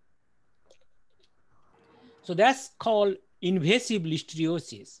 So that's called invasive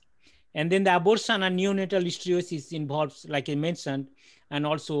listeriosis. And then the abortion and neonatal listeriosis involves, like I mentioned, and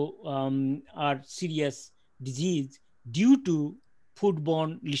also are serious disease due to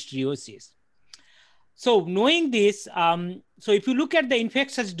foodborne listeriosis. So knowing this, so if you look at the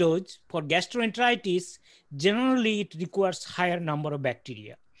infectious dose for gastroenteritis, generally it requires higher number of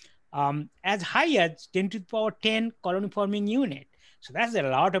bacteria, as high as 10 to the power 10 colony forming unit. So that's a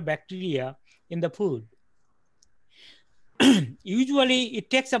lot of bacteria in the food. usually it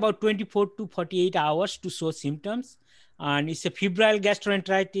takes about 24 to 48 hours to show symptoms. And it's a febrile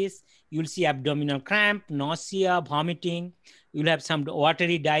gastroenteritis. You'll see abdominal cramp, nausea, vomiting. You'll have some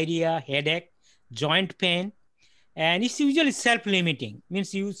watery diarrhea, headache, joint pain. And it's usually self-limiting,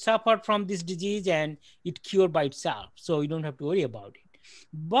 means you suffer from this disease and it cures by itself. So you don't have to worry about it.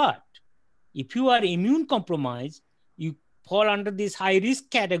 But if you are immune compromised, you fall under this high risk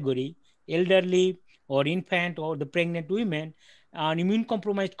category, elderly or infant or the pregnant women, an immune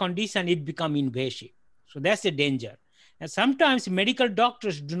compromised condition, it become invasive. So that's a danger. And sometimes medical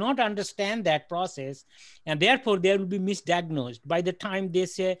doctors do not understand that process, and therefore they will be misdiagnosed. By the time they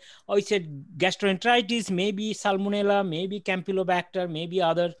say, oh, it's a gastroenteritis, maybe salmonella, maybe campylobacter, maybe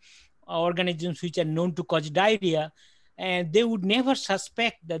other organisms which are known to cause diarrhea, and they would never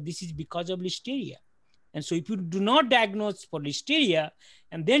suspect that this is because of Listeria. And so if you do not diagnose for Listeria,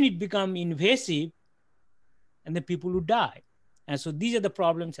 and then it becomes invasive, and then people will die. And so these are the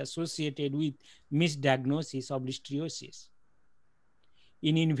problems associated with misdiagnosis of listeriosis.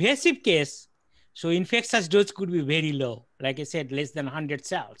 In invasive case, so infectious dose could be very low, like I said, less than 100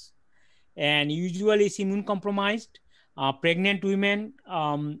 cells. And usually it's immune compromised, pregnant women,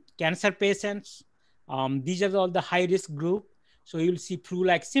 cancer patients. These are all the high risk group. So you'll see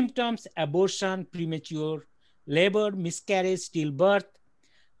flu-like symptoms, abortion, premature labor, miscarriage, stillbirth.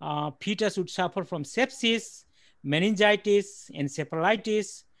 Fetus would suffer from sepsis, meningitis,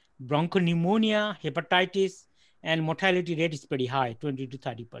 encephalitis, bronchopneumonia, hepatitis, and mortality rate is pretty high, 20 to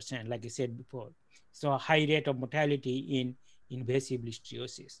 30%, like I said before. So a high rate of mortality in invasive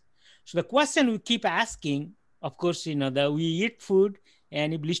listeriosis. So the question we keep asking, of course, that we eat food,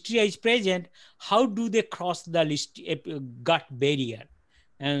 and if Listeria is present, how do they cross the gut barrier?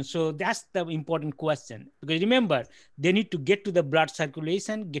 And so that's the important question, because remember, they need to get to the blood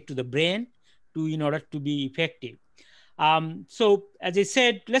circulation, get to the brain, in order to be effective. So as I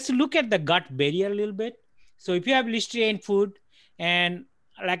said, let's look at the gut barrier a little bit. So if you have Listeria in food, and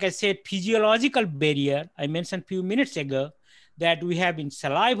like I said, physiological barrier, I mentioned a few minutes ago, that we have in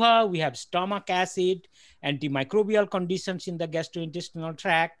saliva, we have stomach acid, antimicrobial conditions in the gastrointestinal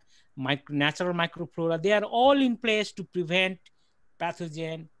tract, natural microflora, they are all in place to prevent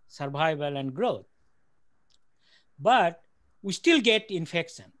pathogen survival and growth. But we still get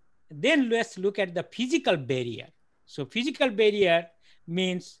infection. Then let's look at the physical barrier. So physical barrier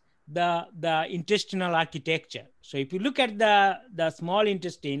means the intestinal architecture. So if you look at the small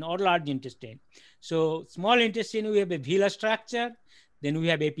intestine or large intestine, so small intestine, we have a velar structure, then we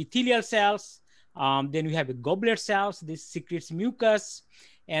have epithelial cells, then we have a goblet cells, this secretes mucus,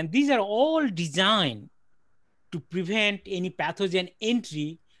 and these are all designed to prevent any pathogen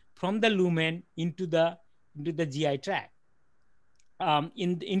entry from the lumen into the GI tract,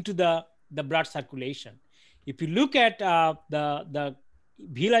 into the blood circulation. If you look at the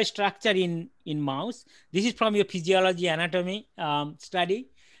villi structure in mouse, this is from your physiology anatomy study,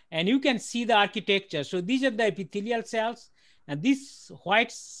 and you can see the architecture. So these are the epithelial cells, and these white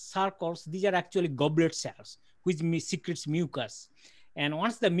circles, these are actually goblet cells, which secretes mucus. And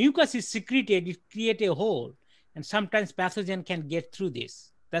once the mucus is secreted, it creates a hole, and sometimes pathogen can get through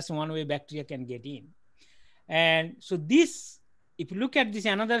this. That's one way bacteria can get in. And so this, if you look at this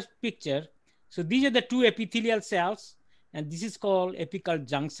another picture, so these are the two epithelial cells, and this is called apical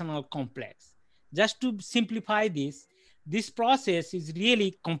junctional complex. Just to simplify this process is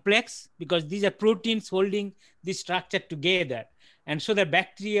really complex because these are proteins holding this structure together. And so the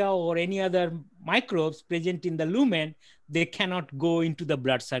bacteria or any other microbes present in the lumen, they cannot go into the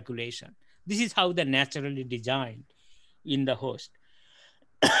blood circulation. This is how they're naturally designed in the host.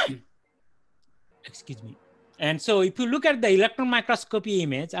 Excuse me. And so if you look at the electron microscopy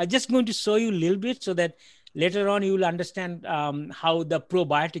image, I'm just going to show you a little bit so that later on you will understand how the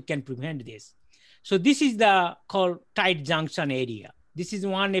probiotic can prevent this. So this is the called tight junction area. This is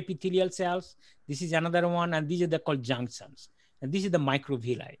one epithelial cells. This is another one, and these are the called junctions. And this is the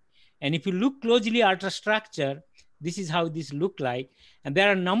microvilli. And if you look closely ultrastructure, this is how this look like. And there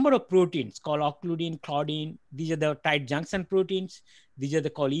are a number of proteins called occludin, claudin. These are the tight junction proteins. These are the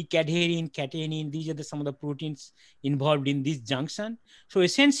called E-cadherin, catenin. These are some of the proteins involved in this junction. So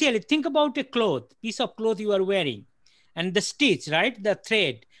essentially, think about a piece of cloth you are wearing, and the stitch, right? The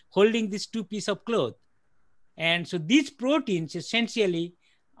thread holding these two pieces of cloth. And so these proteins essentially,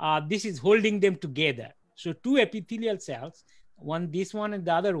 this is holding them together. So two epithelial cells, this one and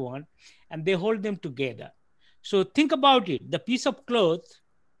the other one, and they hold them together. So think about it, the piece of cloth,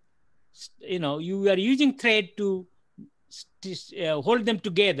 you are using thread to hold them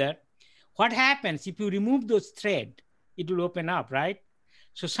together. What happens if you remove those thread? It will open up, right?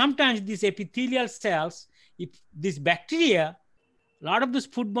 So sometimes these epithelial cells, if this bacteria, a lot of those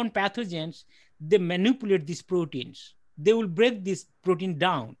foodborne pathogens, they manipulate these proteins. They will break this protein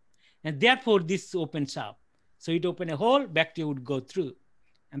down, and therefore this opens up. So it opens a hole, bacteria would go through.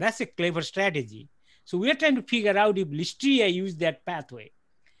 And that's a clever strategy. So we are trying to figure out if Listeria use that pathway.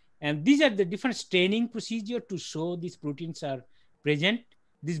 And these are the different staining procedure to show these proteins are present.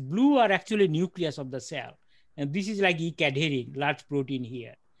 These blue are actually nucleus of the cell. And this is like E-cadherin, large protein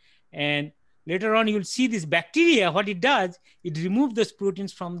here. And later on, you'll see this bacteria, what it does, it removes those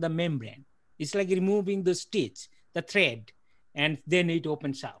proteins from the membrane. It's like removing the stitch, the thread, and then it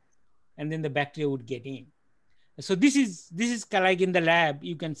opens up. And then the bacteria would get in. So this is like in the lab,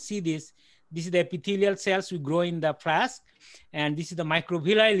 you can see this. This is the epithelial cells we grow in the flask. And this is the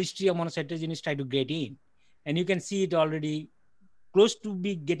microvilli Listeria monocytogenes try to get in. And you can see it already close to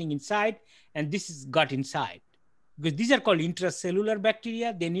be getting inside. And this is got inside. Because these are called intracellular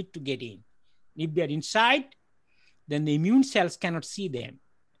bacteria, they need to get in. If they're inside, then the immune cells cannot see them.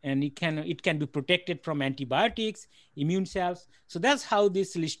 And it can be protected from antibiotics, immune cells. So that's how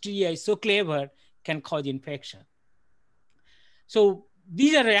this Listeria is so clever, can cause infection. So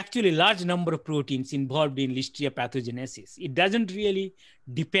these are actually large number of proteins involved in Listeria pathogenesis. It doesn't really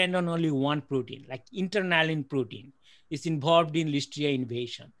depend on only one protein, like internalin protein is involved in Listeria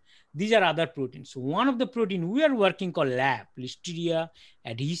invasion. These are other proteins. So one of the protein we are working called LAP, Listeria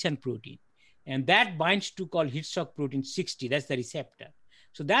adhesion protein. And that binds to called heat shock protein 60, that's the receptor.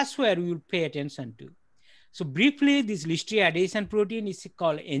 So that's where we will pay attention to. So briefly, this Listeria adhesion protein is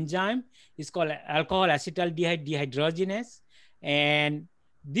called enzyme. It's called alcohol acetaldehyde dehydrogenase. And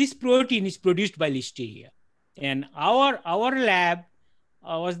this protein is produced by Listeria. And our lab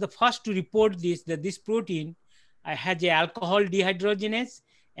was the first to report this, that this protein has a alcohol dehydrogenase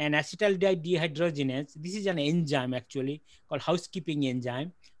and acetaldehyde dehydrogenase. This is an enzyme actually called housekeeping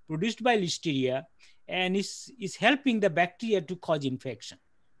enzyme produced by Listeria, and is helping the bacteria to cause infection.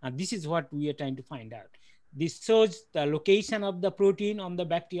 And this is what we are trying to find out. This shows the location of the protein on the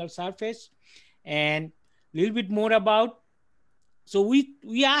bacterial surface, and a little bit more about. So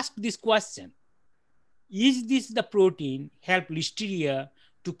we asked this question: is this the protein help Listeria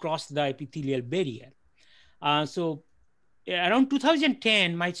to cross the epithelial barrier? So around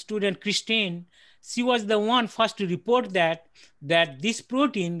 2010, my student Christine, she was the one first to report that this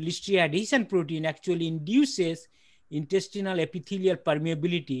protein, Listeria adhesion protein, actually induces intestinal epithelial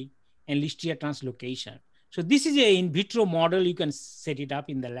permeability and Listeria translocation. So this is an in vitro model. You can set it up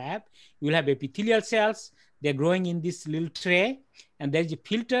in the lab. You will have epithelial cells. They're growing in this little tray, and there's a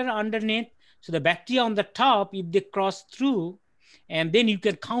filter underneath. So the bacteria on the top, if they cross through, and then you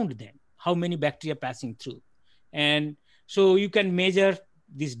can count them, how many bacteria passing through. And so you can measure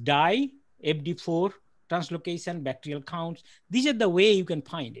this dye, FD4, translocation, bacterial counts. These are the way you can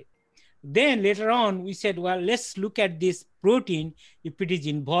find it. Then later on, we said, well, let's look at this protein if it is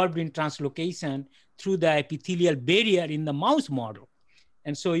involved in translocation through the epithelial barrier in the mouse model.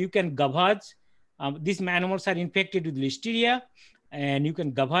 And so you can gavage. These animals are infected with Listeria, and you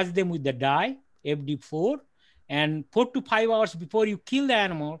can gavage them with the dye, FD4. And 4 to 5 hours before you kill the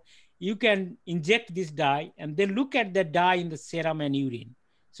animal, you can inject this dye and then look at the dye in the serum and urine.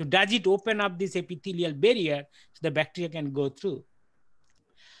 So does it open up this epithelial barrier so the bacteria can go through?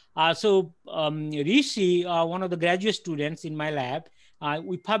 Rishi, one of the graduate students in my lab,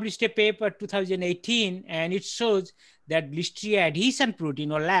 we published a paper 2018, and it shows that Listeria adhesion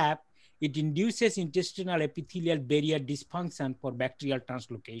protein, or LAP, it induces intestinal epithelial barrier dysfunction for bacterial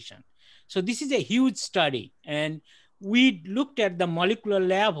translocation. So this is a huge study, and we looked at the molecular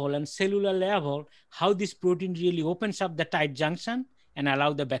level and cellular level, how this protein really opens up the tight junction and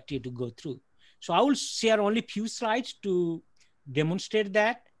allow the bacteria to go through. So I will share only few slides to demonstrate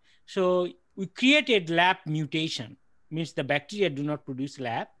that. So we created LAP mutation, means the bacteria do not produce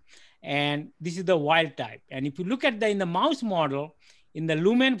LAP, and this is the wild type. And if you look at in the mouse model, in the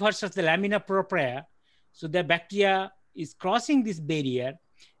lumen versus the lamina propria, so the bacteria is crossing this barrier,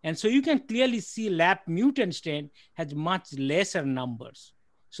 and so you can clearly see LAP mutant strain has much lesser numbers.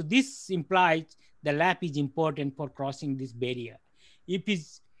 So this implies the LAP is important for crossing this barrier.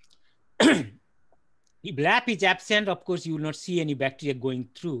 If LAP is absent, of course, you will not see any bacteria going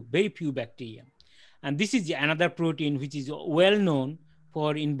through, very few bacteria. And this is another protein which is well known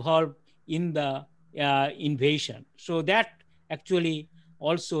for involved in the invasion. So that actually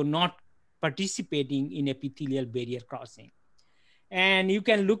also not participating in epithelial barrier crossing. And you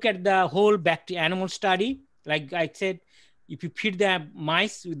can look at the whole animal study. Like I said, if you feed the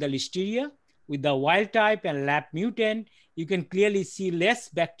mice with the Listeria, with the wild type and LAP mutant, you can clearly see less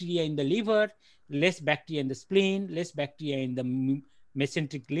bacteria in the liver, less bacteria in the spleen, less bacteria in the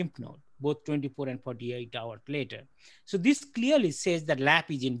mesenteric lymph node. both 24 and 48 hours later. So this clearly says that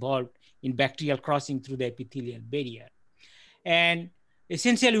LAP is involved in bacterial crossing through the epithelial barrier. And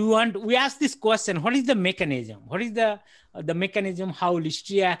essentially we ask this question: what is the mechanism? What is the mechanism how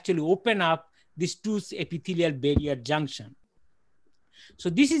Listeria actually open up these two epithelial barrier junction? So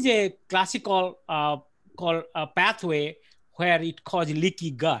this is a classical called a pathway where it causes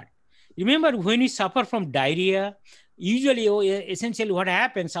leaky gut. Remember, when we suffer from diarrhea, usually essentially what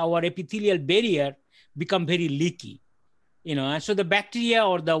happens, our epithelial barrier become very leaky, and so the bacteria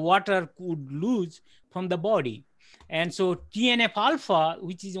or the water could lose from the body. And so TNF alpha,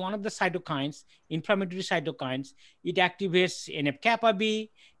 which is one of the cytokines, inflammatory cytokines, it activates NF kappa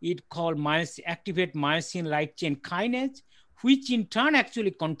B, it activate myosin light chain kinase, which in turn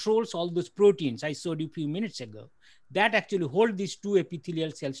actually controls all those proteins I showed you a few minutes ago that actually hold these two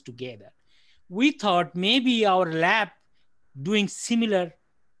epithelial cells together. We thought maybe our lab doing similar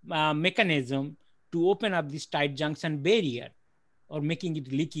mechanism to open up this tight junction barrier or making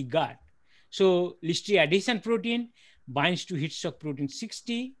it leaky gut. So Listeria adhesion protein binds to heat shock protein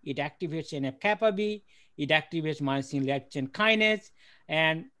 60. It activates NF kappa B. It activates myosin light chain kinase.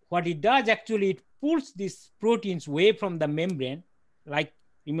 And what it does actually, it pulls these proteins away from the membrane, like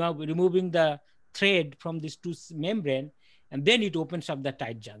removing the thread from these two membrane, and then it opens up the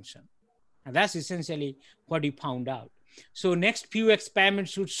tight junction. And that's essentially what we found out. So next few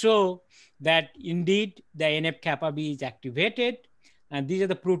experiments should show that indeed the NF kappa B is activated, and these are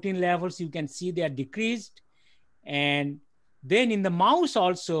the protein levels. You can see they are decreased. And then in the mouse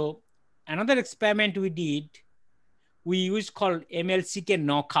also, another experiment we did, we used called MLCK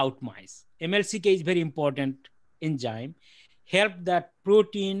knockout mice. MLCK is very important enzyme, help that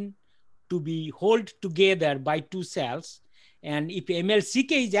protein to be held together by two cells. And if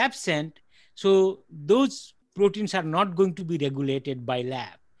MLCK is absent, so those proteins are not going to be regulated by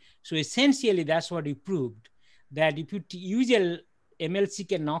lab. So essentially that's what we proved, that if you use a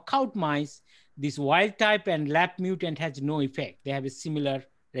MLCK knockout mice, this wild type and lab mutant has no effect. They have a similar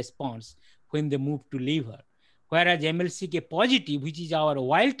response when they move to liver. Whereas MLCK positive, which is our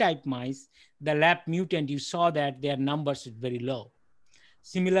wild type mice, the lab mutant, you saw that their numbers are very low.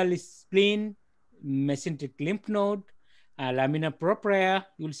 Similarly, spleen, mesenteric lymph node, lamina propria,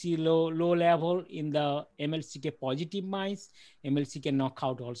 you'll see low level in the MLCK positive mice. MLCK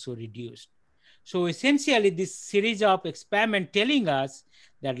knockout also reduced. So essentially, this series of experiments telling us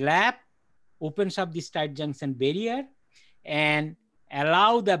that lab opens up this tight junction barrier and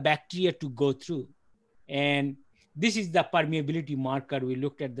allow the bacteria to go through. And this is the permeability marker. We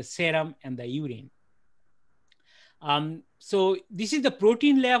looked at the serum and the urine. So this is the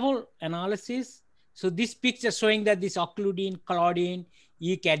protein level analysis. So this picture showing that this occludin, claudin,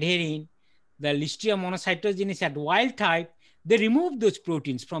 E-cadherin, the Listeria monocytogenes at wild type, they remove those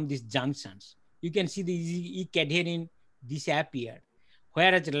proteins from these junctions. You can see the E-cadherin disappear,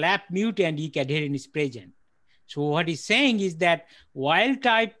 whereas lab mutant E-cadherin is present. So what he's saying is that wild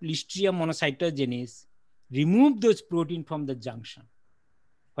type Listeria monocytogenes remove those proteins from the junction,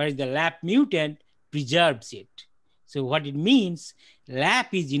 whereas the lab mutant preserves it. So what it means, lab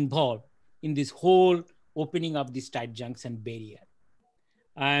is involved in this whole opening of this tight junction barrier.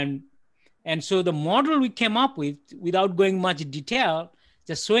 And so the model we came up with, without going much detail,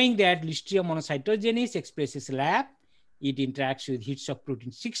 just showing that Listeria monocytogenes expresses lab, it interacts with heat shock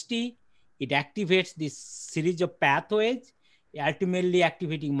protein 60, it activates this series of pathways, ultimately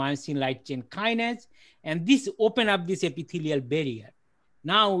activating myosin light chain kinase, and this open up this epithelial barrier.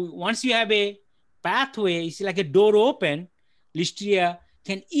 Now, once you have a pathway, it's like a door open, Listeria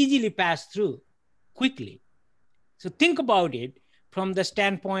can easily pass through quickly. So think about it from the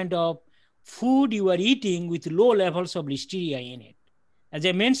standpoint of food you are eating with low levels of Listeria in it. As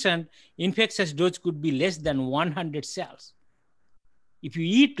I mentioned, infectious dose could be less than 100 cells. If you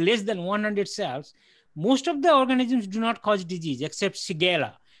eat less than 100 cells, most of the organisms do not cause disease except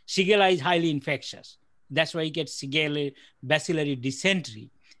Shigella. Shigella is highly infectious. That's why you get Shigella bacillary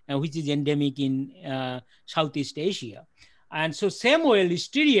dysentery, which is endemic in Southeast Asia. And so same way,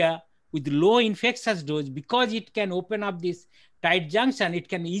 Listeria with low infectious dose, because it can open up this tight junction, it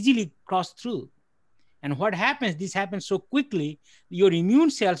can easily cross through. And what happens, this happens so quickly, your immune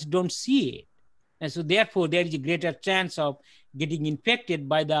cells don't see it. And so therefore, there is a greater chance of getting infected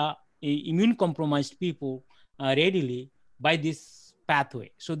by the immune compromised people readily by this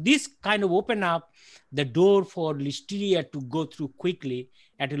pathway. So this kind of open up the door for Listeria to go through quickly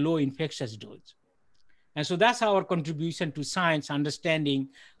at a low infectious dose. And so that's our contribution to science, understanding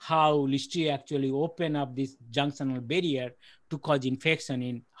how Listeria actually open up this junctional barrier to cause infection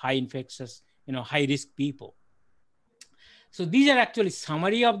in high infectious, high risk people. So these are actually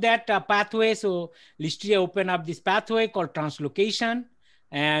summary of that pathway. So Listeria open up this pathway called translocation,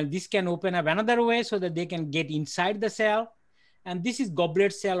 and this can open up another way so that they can get inside the cell. And this is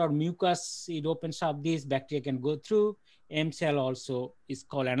goblet cell or mucus. It opens up this, bacteria can go through. M cell also is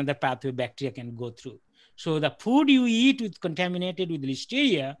called another pathway bacteria can go through. So the food you eat is contaminated with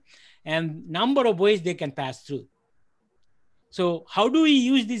Listeria, and number of ways they can pass through. So how do we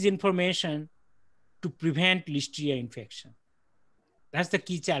use this information to prevent Listeria infection? That's the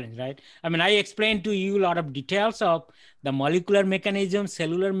key challenge, right? I mean, I explained to you a lot of details of the molecular mechanism,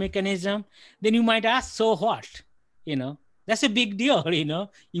 cellular mechanism. Then you might ask, so what? You know, that's a big deal, you know,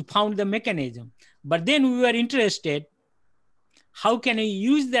 you found the mechanism. But then we were interested, how can I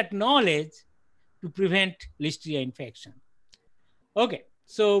use that knowledge to prevent Listeria infection? Okay,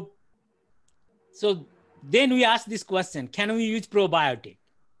 so then we asked this question, can we use probiotic?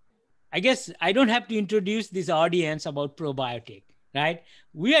 I guess I don't have to introduce this audience about probiotic, right?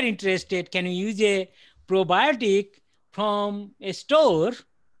 We are interested, can you use a probiotic from a store?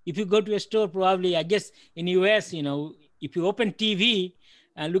 If you go to a store, probably, I guess in US, you know, if you open TV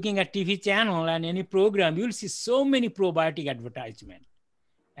and looking at TV channel and any program, you'll see so many probiotic advertisement.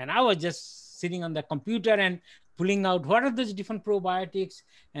 And I was just sitting on the computer and pulling out what are those different probiotics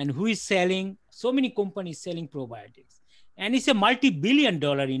and who is selling. So many companies selling probiotics. And it's a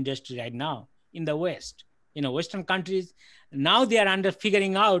multi-billion-dollar industry right now in the West. You know, Western countries, now they are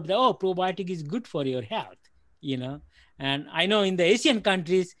figuring out that, oh, probiotic is good for your health, you know. And I know in the Asian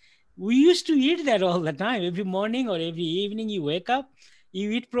countries, we used to eat that all the time. Every morning or every evening you wake up,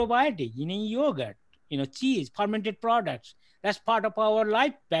 you eat probiotic, you know, yogurt, you know, cheese, fermented products. That's part of our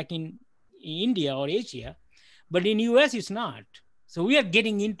life back in India or Asia. But in US, it's not. So we are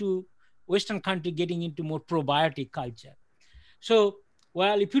getting into, Western country getting into more probiotic culture. So,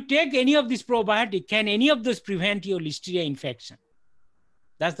 well, if you take any of these probiotic, can any of those prevent your Listeria infection?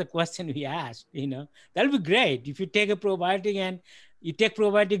 That's the question we asked, you know. That'll be great. If you take a probiotic and you take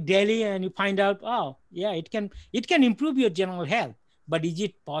probiotic daily and you find out, oh, yeah, it can improve your general health, but is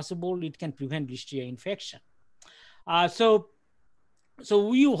it possible it can prevent Listeria infection? So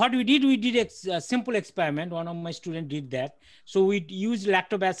what we did a simple experiment. One of my students did that. So we used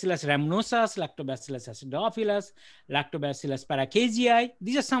Lactobacillus rhamnosus, Lactobacillus acidophilus, Lactobacillus paracasei.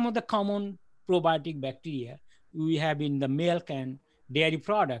 These are some of the common probiotic bacteria we have in the milk and dairy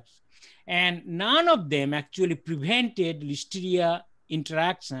products. And none of them actually prevented Listeria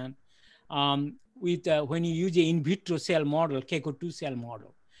interaction with when you use an in vitro cell model, Keiko2 cell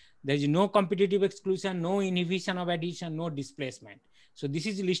model. There is no competitive exclusion, no inhibition of adhesion, no displacement. So this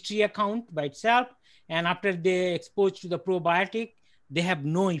is Listeria count by itself. And after they exposed to the probiotic, they have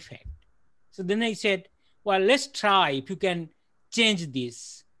no effect. So then I said, well, let's try if you can change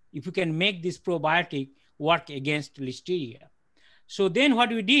this, if you can make this probiotic work against Listeria. So then what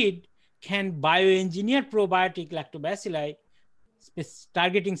we did, can bioengineer probiotic lactobacilli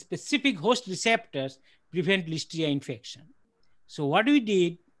targeting specific host receptors prevent Listeria infection? So what we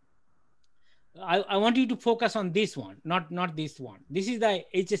did, I want you to focus on this one, not this one. This is the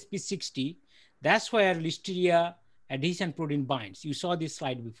HSP60. That's where Listeria adhesion protein binds. You saw this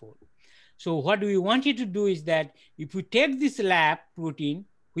slide before. So what we want you to do is that if you take this lab protein,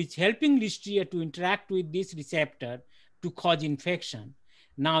 which is helping Listeria to interact with this receptor to cause infection.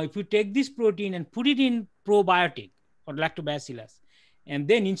 Now, if you take this protein and put it in probiotic or lactobacillus, and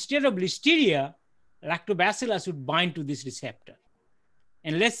then instead of Listeria, lactobacillus would bind to this receptor.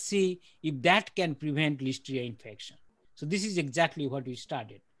 And let's see if that can prevent Listeria infection. So this is exactly what we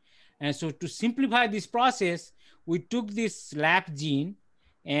started. And so to simplify this process, we took this LAP gene.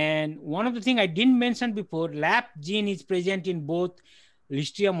 And one of the things I didn't mention before, LAP gene is present in both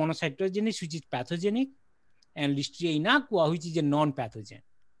Listeria monocytogenes, which is pathogenic, and Listeria inaqua, which is a non-pathogen.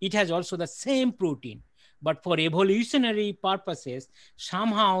 It has also the same protein. But for evolutionary purposes,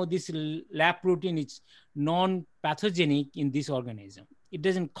 somehow this LAP protein is non-pathogenic in this organism. It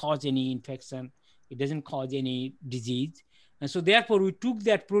doesn't cause any infection. It doesn't cause any disease. And so therefore, we took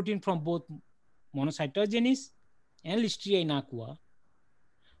that protein from both monocytogenes and Listeria inaqua,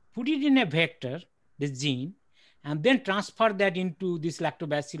 put it in a vector, the gene, and then transfer that into this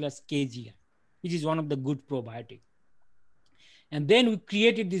Lactobacillus casei, which is one of the good probiotics. And then we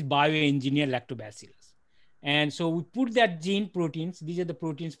created this bioengineered lactobacillus. And so we put that gene proteins, these are the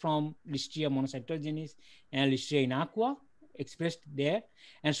proteins from Listeria monocytogenes and Listeria inaqua expressed there.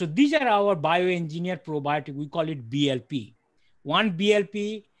 And so these are our bioengineered probiotic, we call it BLP. One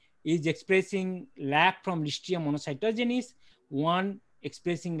BLP is expressing LAP from Listeria monocytogenes, one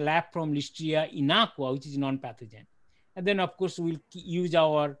expressing LAP from Listeria inaqua, which is non-pathogen. And then of course, we'll use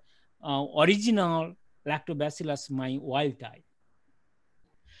our original Lactobacillus wild type.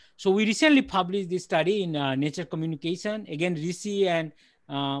 So we recently published this study in Nature Communication. Again, Rishi and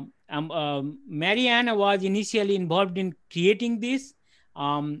Marianne was initially involved in creating this.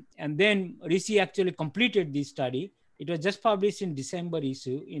 And then Rishi actually completed this study. It was just published in December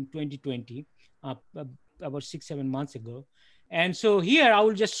issue in 2020, about 6-7 months ago. And so here I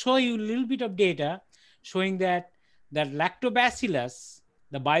will just show you a little bit of data showing that lactobacillus,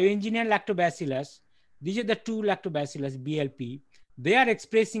 the bioengineered lactobacillus, these are the two lactobacillus, BLP, they are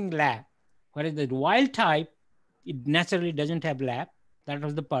expressing lab, whereas the wild type, it naturally doesn't have lab. That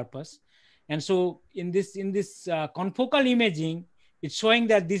was the purpose. And so in this confocal imaging, it's showing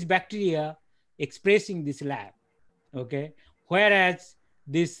that this bacteria expressing this lab, okay? Whereas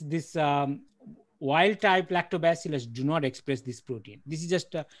this wild type lactobacillus do not express this protein. This is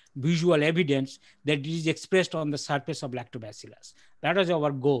just a visual evidence that it is expressed on the surface of lactobacillus. That was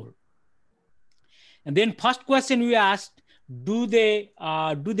our goal. And then first question we asked, do they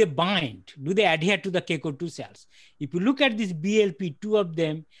bind? Do they adhere to the KCO2 cells? If you look at this BLP, two of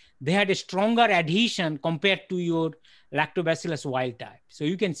them, they had a stronger adhesion compared to your lactobacillus wild type. So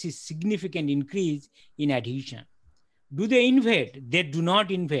you can see significant increase in adhesion. Do they invade? They do not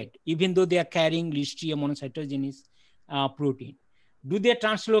invade, even though they are carrying Listeria monocytogenes protein. Do they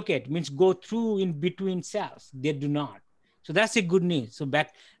translocate? Means go through in between cells? They do not. So that's a good news. So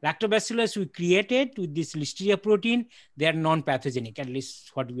lactobacillus we created with this Listeria protein, they are non-pathogenic, at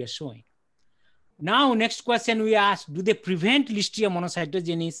least what we are showing. Now, next question we ask, do they prevent Listeria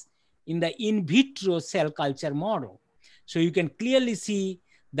monocytogenes in the in vitro cell culture model? So you can clearly see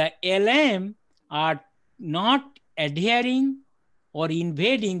the LM are not adhering or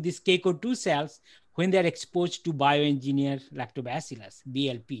invading these KCO2 cells when they're exposed to bioengineered lactobacillus,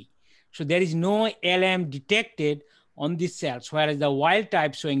 BLP. So there is no LM detected on these cells, whereas the wild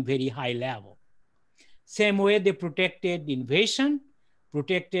type showing very high level. Same way they protected invasion,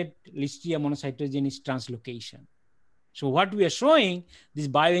 protected Listeria monocytogenes translocation. So what we are showing, this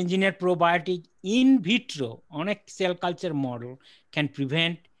bioengineered probiotic in vitro on a cell culture model can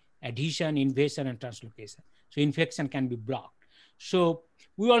prevent adhesion, invasion, and translocation. So infection can be blocked. So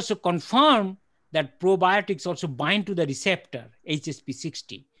we also confirm that probiotics also bind to the receptor,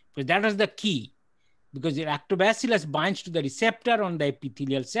 HSP60, because that was the key. Because the lactobacillus binds to the receptor on the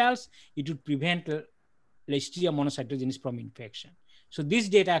epithelial cells, it would prevent Listeria monocytogenes from infection. So this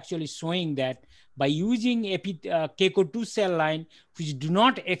data actually showing that by using KCO2 cell line, which do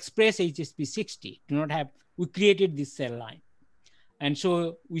not express HSP60, we created this cell line. And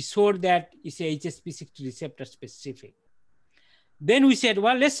so we showed that it's a HSP60 receptor specific. Then we said,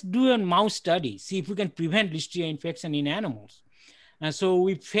 well, let's do a mouse study, see if we can prevent Listeria infection in animals. And so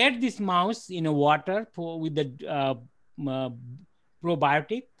we fed this mouse in a water with the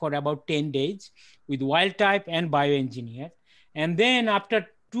probiotic for about 10 days with wild type and bioengineered. And then after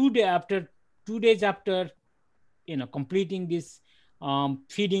 2 days after completing this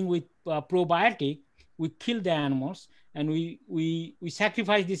feeding with probiotic, we killed the animals and we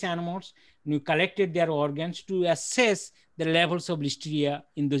sacrificed these animals and we collected their organs to assess the levels of Listeria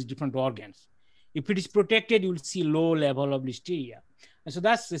in those different organs. If it is protected, you will see low level of Listeria. And so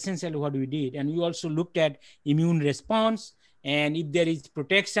that's essentially what we did. And we also looked at immune response and if there is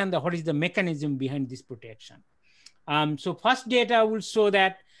protection, what is the mechanism behind this protection. So first data will show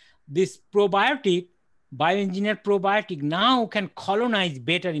that this probiotic, bioengineered probiotic now can colonize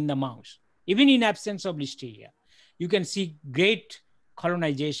better in the mouse, even in absence of Listeria. You can see great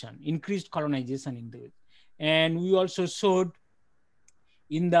colonization, increased colonization in those. And we also showed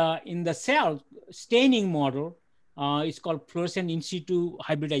in the cell staining model, it's called fluorescent in situ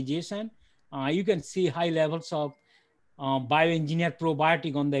hybridization. You can see high levels of bioengineered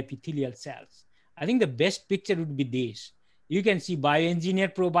probiotic on the epithelial cells. I think the best picture would be this. You can see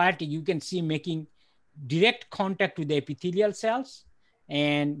bioengineered probiotic, you can see making direct contact with the epithelial cells.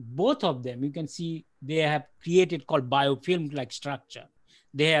 And both of them, you can see they have created called biofilm-like structure.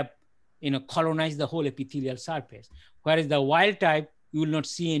 They have colonized the whole epithelial surface. Whereas the wild type, you will not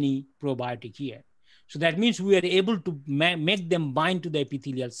see any probiotic here. So that means we are able to make them bind to the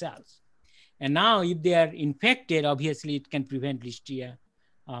epithelial cells. And now if they are infected, obviously it can prevent Listeria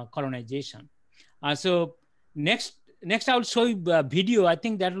colonization. So next I'll show you a video. I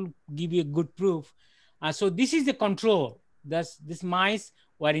think that will give you a good proof. So this is the control. These mice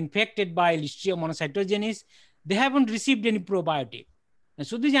were infected by Listeria monocytogenes. They haven't received any probiotic. And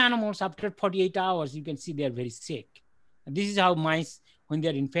so these animals, after 48 hours, you can see they're very sick. And this is how mice, when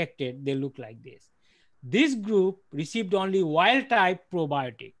they're infected, they look like this. This group received only wild type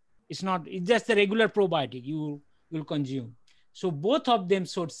probiotic. It's just the regular probiotic you will consume. So both of them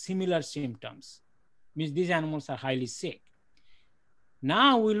showed similar symptoms. means these animals are highly sick.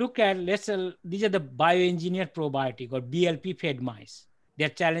 Now we look at, these are the bioengineered probiotic or BLP fed mice. They're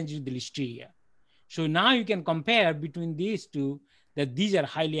challenged with the Listeria. So now you can compare between these two, that these are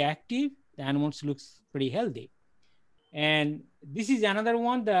highly active, the animals looks pretty healthy. And this is another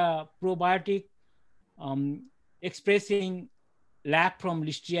one, the probiotic expressing lab from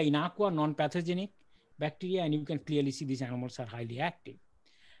Listeria inaqua, non-pathogenic bacteria, and you can clearly see these animals are highly active.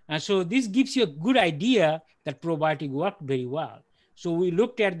 And so this gives you a good idea that probiotic work very well. So we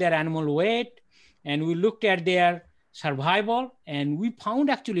looked at their animal weight and we looked at their survival, and we found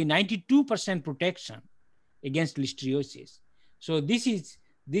actually 92% protection against listeriosis. So this is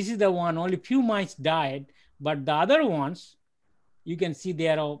the one, only few mice died, but the other ones, you can see they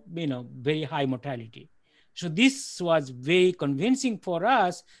are, very high mortality. So this was very convincing for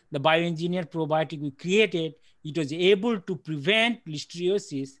us. The bioengineered probiotic we created, it was able to prevent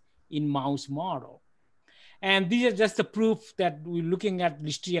listeriosis in mouse model. And these are just the proof that we're looking at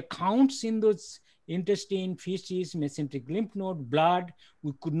Listeria counts in those intestine, feces, mesenteric lymph node, blood.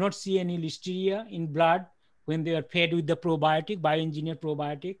 We could not see any Listeria in blood when they were fed with the probiotic, bioengineered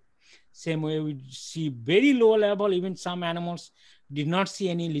probiotic. Same way we see very low level, even some animals did not see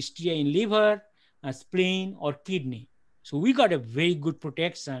any Listeria in liver, spleen, or kidney. So we got a very good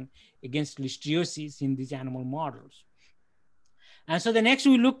protection against listeriosis in these animal models. And so the next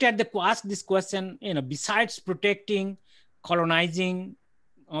we looked at asked this question, besides protecting, colonizing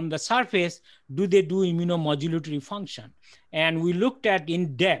on the surface, do they do immunomodulatory function? And we looked at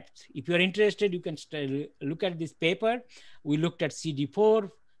in depth. If you're interested, you can look at this paper. We looked at CD4,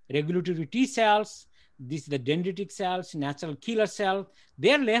 regulatory T cells, this is the dendritic cells, natural killer cell.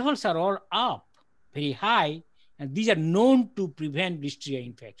 Their levels are all up, very high, and these are known to prevent Listeria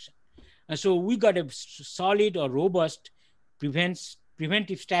infection. And so we got a solid or robust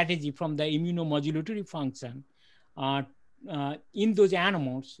preventive strategy from the immunomodulatory function in those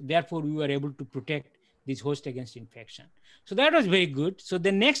animals. Therefore, we were able to protect this host against infection. So that was very good. So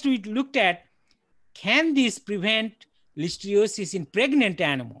the next we looked at, can this prevent listeriosis in pregnant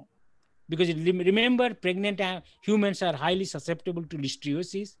animal? Because remember, pregnant humans are highly susceptible to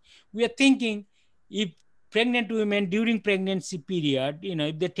listeriosis. We are thinking, if pregnant women during pregnancy period,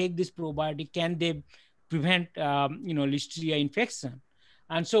 if they take this probiotic, can they prevent, Listeria infection?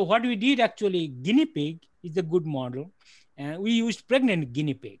 And so what we did actually, guinea pig is a good model. And we used pregnant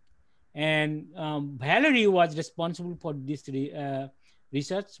guinea pig. And Valerie was responsible for this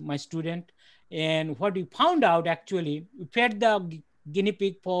research, my student. And what we found out actually, we fed the guinea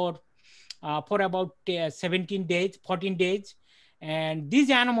pig for about 17 days, 14 days. And these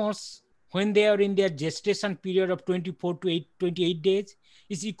animals, when they are in their gestation period of 24 to 28 days,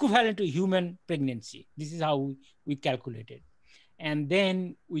 is equivalent to human pregnancy. This is how we calculated. And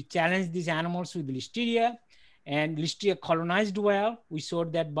then we challenged these animals with Listeria, and Listeria colonized well. We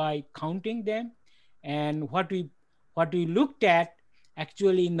showed that by counting them. And what we looked at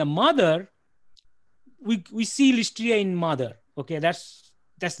actually in the mother, we see Listeria in mother. Okay, that's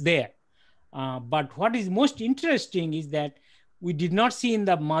there. But what is most interesting is that we did not see in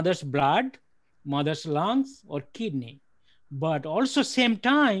the mother's blood, mother's lungs, or kidney. But also same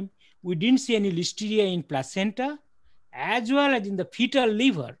time, we didn't see any Listeria in placenta, as well as in the fetal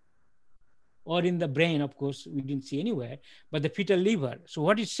liver, or in the brain, of course, we didn't see anywhere, but the fetal liver. So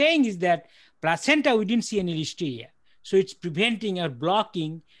what it's saying is that placenta, we didn't see any Listeria. So it's preventing or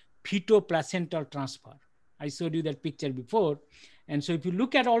blocking feto-placental transfer. I showed you that picture before. And so if you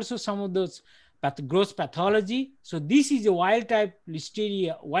look at also some of those gross pathology, so this is a wild-type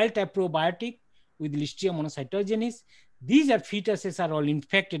Listeria, wild-type probiotic with Listeria monocytogenes. These are fetuses are all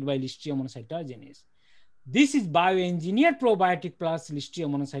infected by Listeria monocytogenes. This is bioengineered probiotic plus Listeria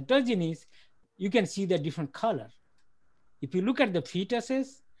monocytogenes. You can see the different color. If you look at the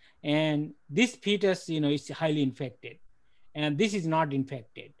fetuses, and this fetus, is highly infected, and this is not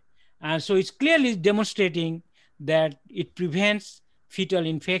infected. And so it's clearly demonstrating that it prevents fetal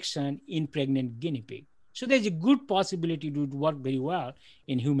infection in pregnant guinea pig. So there's a good possibility to work very well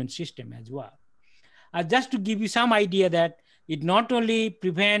in human system as well. Just to give you some idea that it not only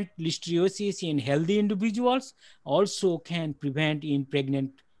prevent listeriosis in healthy individuals, also can prevent in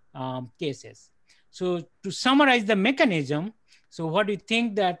pregnant cases. So to summarize the mechanism, so what do you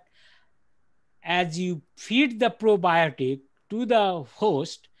think that as you feed the probiotic to the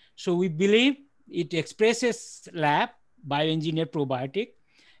host, so we believe it expresses LAP, bioengineered probiotic,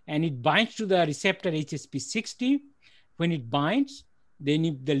 and it binds to the receptor HSP60. When it binds, then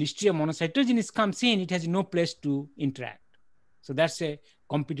if the Listeria monocytogenes comes in, it has no place to interact. So that's a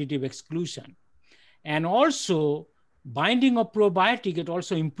competitive exclusion. And also, binding of probiotic, it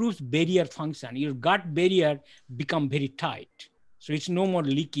also improves barrier function. Your gut barrier become very tight. So it's no more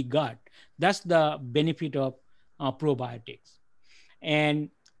leaky gut. That's the benefit of probiotics. And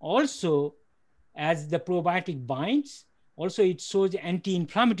also, as the probiotic binds, also it shows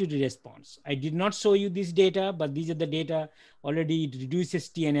anti-inflammatory response. I did not show you this data, but these are the data already. It reduces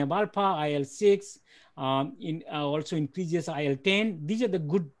TNF-alpha, IL-6, also increases IL-10. These are the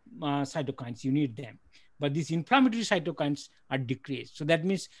good cytokines, you need them. But these inflammatory cytokines are decreased. So that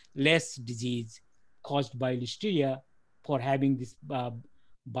means less disease caused by Listeria for having this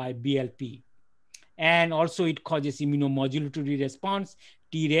by BLP. And also it causes immunomodulatory response.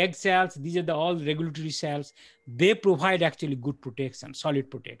 Treg cells, these are the all regulatory cells. They provide actually good protection, solid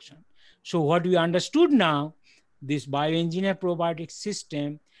protection. So what we understood now, this bioengineered probiotic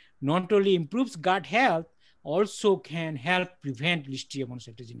system not only improves gut health, also can help prevent Listeria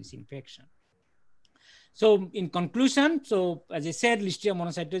monocytogenes infection. So in conclusion, so as I said, Listeria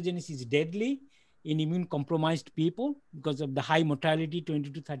monocytogenes is deadly in immune compromised people because of the high mortality, 20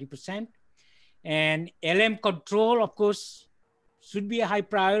 to 30%. And LM control, of course, should be a high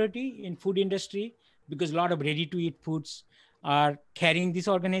priority in food industry because a lot of ready-to-eat foods are carrying this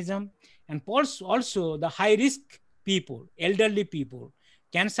organism. And also the high-risk people, elderly people,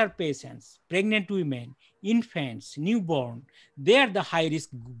 cancer patients, pregnant women, infants, newborn, they are the high-risk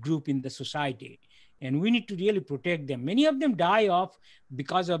group in the society. And we need to really protect them. Many of them die off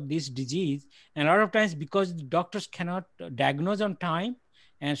because of this disease. And a lot of times because the doctors cannot diagnose on time.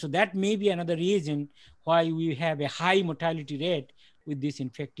 And so that may be another reason why we have a high mortality rate with these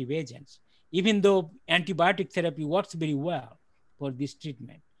infective agents, even though antibiotic therapy works very well for this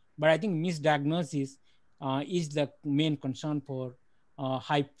treatment. But I think misdiagnosis is the main concern for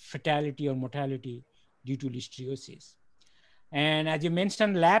high fatality or mortality due to listeriosis. And as you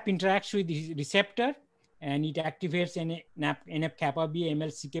mentioned, LAP interacts with the receptor and it activates NF-kappa B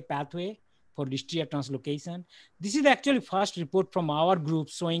MLCK pathway for Listeria translocation. This is actually first report from our group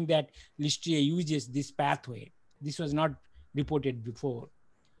showing that Listeria uses this pathway. This was not reported before.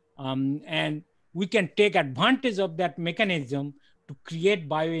 And we can take advantage of that mechanism to create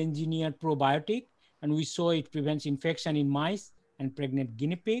bioengineered probiotic. And we saw it prevents infection in mice and pregnant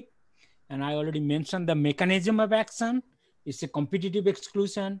guinea pig. And I already mentioned the mechanism of action. It's a competitive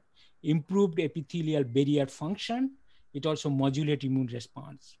exclusion, improved epithelial barrier function. It also modulates immune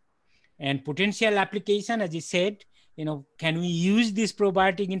response. And potential application, as I said, can we use this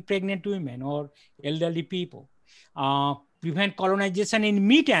probiotic in pregnant women or elderly people? Prevent colonization in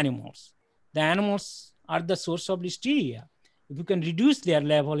meat animals. The animals are the source of Listeria. If you can reduce their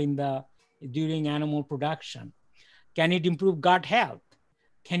level during animal production, can it improve gut health?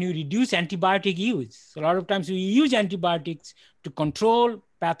 Can you reduce antibiotic use? A lot of times we use antibiotics to control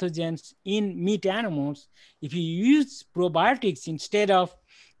pathogens in meat animals. If you use probiotics instead of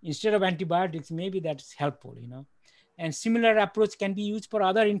antibiotics, maybe that's helpful, And similar approach can be used for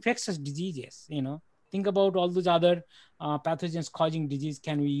other infectious diseases, Think about all those other pathogens causing disease.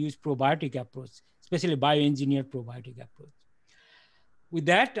 Can we use probiotic approach, especially bioengineered probiotic approach? With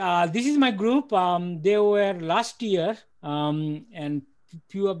that, this is my group. They were last year, and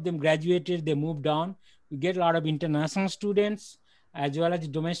few of them graduated, they moved on. We get a lot of international students as well as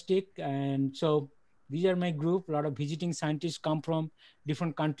domestic. And so these are my group. A lot of visiting scientists come from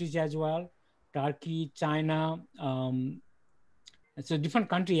different countries as well. Turkey, China. So different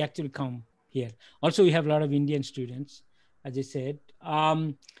countries actually come here. Also, we have a lot of Indian students, as I said.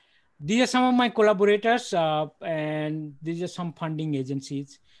 These are some of my collaborators, and these are some funding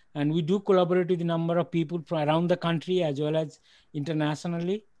agencies. And we do collaborate with a number of people from around the country as well as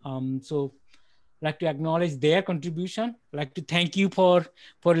internationally. So I'd like to acknowledge their contribution. I'd like to thank you for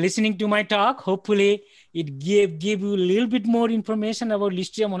listening to my talk. Hopefully it gave you a little bit more information about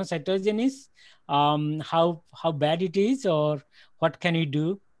Listeria monocytogenes, how bad it is or what can we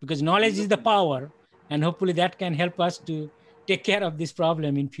do, because knowledge is the power, and hopefully that can help us to take care of this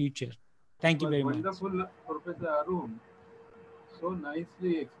problem in future. Thank you very much. Wonderful, Professor Arun. So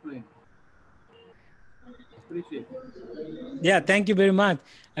nicely explained. Appreciate it. Yeah, thank you very much.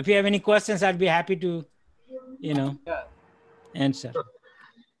 If you have any questions, I'd be happy to, answer.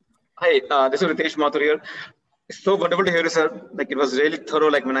 Hi, this is Ritesh Mathur here. It's so wonderful to hear you, sir. Like, it was really thorough.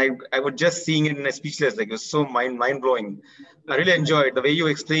 Like, when I was just seeing it in a speechless, like, it was so mind blowing. I really enjoyed the way you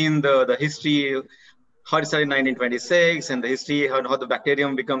explained the history, how it started in 1926, and the history, how the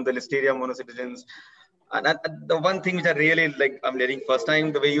bacterium become the Listeria monocytogenes. And the one thing which I really like, I'm learning first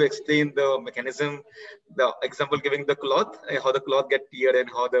time, the way you explain the mechanism, the example giving the cloth, how the cloth get teared and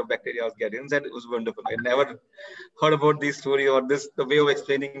how the bacteria get inside, it was wonderful. I never heard about this story or the way of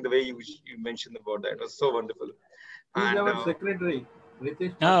explaining the way you mentioned about that. It was so wonderful. He's And our secretary,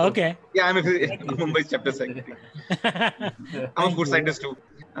 Ritesh. Oh, okay. yeah, I'm a Mumbai chapter secretary. I'm a food scientist too.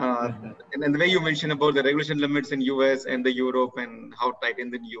 And the way you mentioned about the regulation limits in US and the Europe and how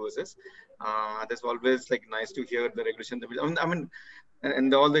tightened in US is, that's always like nice to hear the regulation limits. I mean,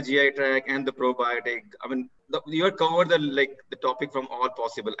 and all the GI track and the probiotic. I mean, you have covered the topic from all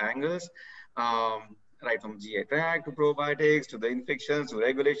possible angles, right from GI track to probiotics to the infections to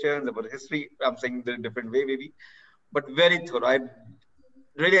regulations about the history. I'm saying the different way maybe, but very thorough. I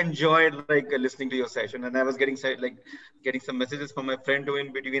really enjoyed listening to your session, and I was getting some messages from my friend too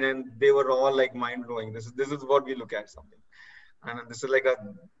in between, and they were all like mind blowing. This is what we look at something, and this is like a.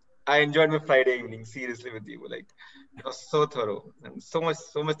 I enjoyed my Friday evening seriously with you. Like it was so thorough, and so much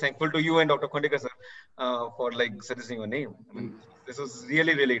thankful to you and Dr. Kondekar sir for suggesting your name. I mean, this was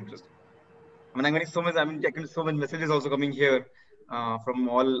really interesting. I mean, I'm getting so much. I mean, getting so many messages also coming here from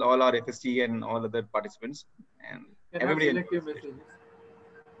all our FST and all other participants, and everybody. Selective messages.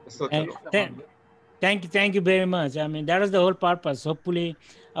 So And thorough. thank you very much. I mean, that was the whole purpose. Hopefully,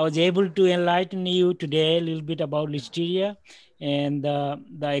 I was able to enlighten you today a little bit about Listeria and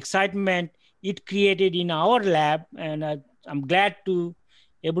the excitement it created in our lab. And I'm glad to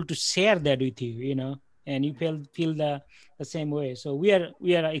able to share that with you. And you feel the same way. So we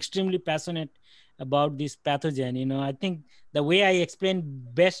are extremely passionate about this pathogen. I think the way I explain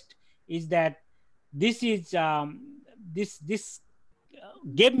best is that this is this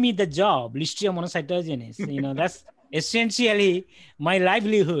gave me the job, Listeria monocytogenes. That's essentially my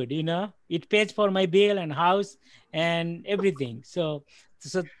livelihood. It pays for my bill and house and everything. So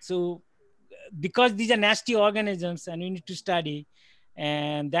because these are nasty organisms and we need to study,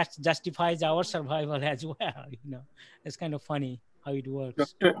 and that justifies our survival as well. It's kind of funny how it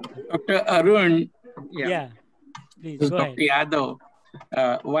works. Dr. Arun, Yeah, please this is go Dr. ahead. Yadav.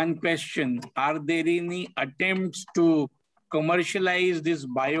 One question: are there any attempts to commercialize this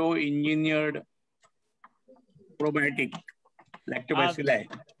bioengineered probiotic lactobacilli?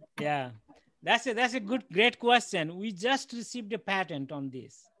 Yeah, that's a great question. We just received a patent on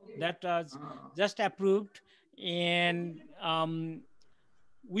this that was just approved, and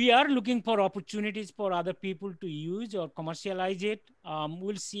we are looking for opportunities for other people to use or commercialize it.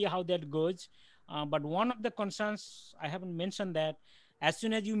 We'll see how that goes. But one of the concerns, I haven't mentioned that, as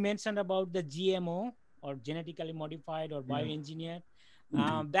soon as you mentioned about the GMO or genetically modified or bioengineered,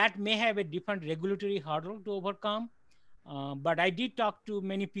 that may have a different regulatory hurdle to overcome. But I did talk to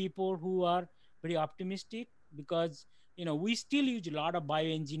many people who are very optimistic because, we still use a lot of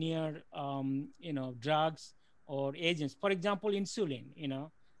bioengineered, drugs or agents. For example, insulin,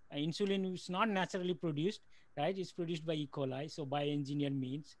 insulin is not naturally produced, right? It's produced by E. coli, so bioengineered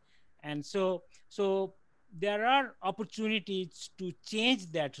means. And so there are opportunities to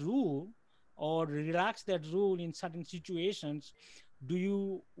change that rule or relax that rule in certain situations. Do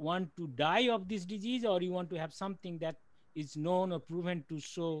you want to die of this disease, or you want to have something that is known or proven to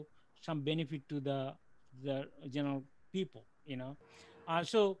show some benefit to the general people?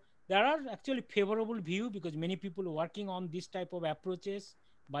 So there are actually favorable view because many people are working on this type of approaches,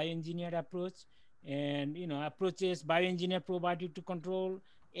 bioengineered approach, and approaches bioengineered probiotic to control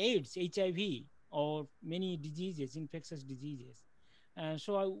AIDS, HIV, or many diseases, infectious diseases. And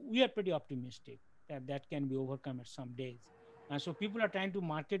so we are pretty optimistic that that can be overcome at some days. And so people are trying to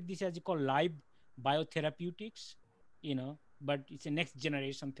market this as called live biotherapeutics, but it's a next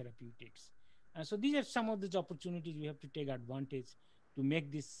generation therapeutics. And so these are some of those opportunities we have to take advantage to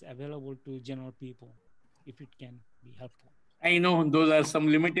make this available to general people, if it can be helpful. I know those are some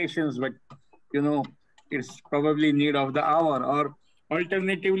limitations, but it's probably need of the hour. Or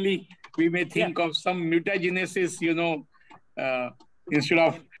alternatively, we may think of some mutagenesis, instead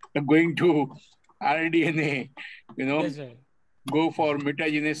of going to rDNA, That's right. go for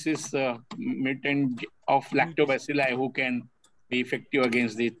mutagenesis mutant of lactobacilli who can be effective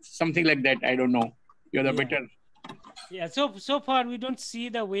against it. Something like that. I don't know. You're the better. Yeah, so far we don't see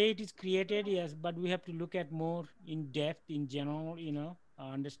the way it is created, yes, but we have to look at more in depth in general,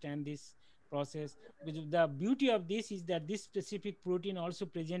 understand this process. Because the beauty of this is that this specific protein also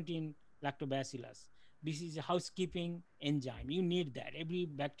present in lactobacillus. This is a housekeeping enzyme. You need that. Every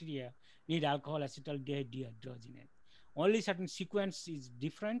bacteria need alcohol acetaldehyde dehydrogenase. Only certain sequence is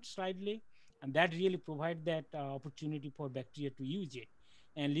different slightly, and that really provide that opportunity for bacteria to use it.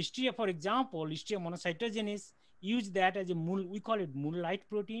 And Listeria, for example, Listeria monocytogenes use that as we call it moonlight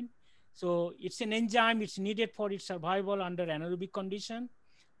protein. So it's an enzyme, it's needed for its survival under anaerobic condition.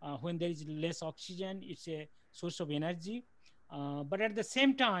 When there is less oxygen, it's a source of energy. But at the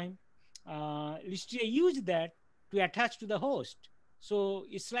same time, Listeria use that to attach to the host. So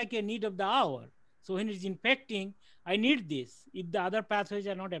it's like a need of the hour. So when it's infecting, I need this. If the other pathways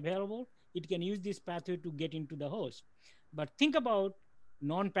are not available, it can use this pathway to get into the host. But think about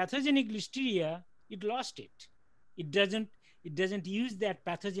non-pathogenic Listeria, it lost it. It doesn't use that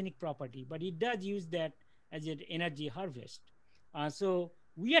pathogenic property, but it does use that as an energy harvest. So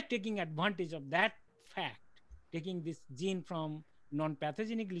we are taking advantage of that fact, taking this gene from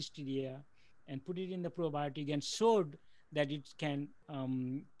non-pathogenic Listeria and put it in the probiotic and showed that it can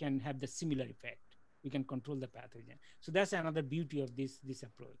have the similar effect. We can control the pathogen. So that's another beauty of this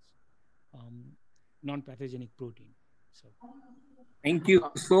approach, non-pathogenic protein. So thank you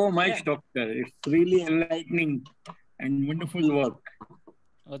so much, doctor. It's really enlightening and wonderful work.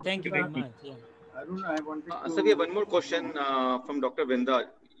 Oh, thank you very much. Yeah. Arun, I wanted to... So we have one more question from Dr. Vrinda.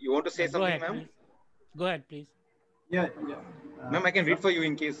 You want to say something, ma'am? Go ahead, please. Yeah. Ma'am, I can read for you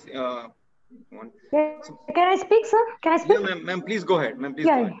in case want. So, can I speak, sir? Can I speak? Yeah, ma'am, please go ahead. Ma'am, please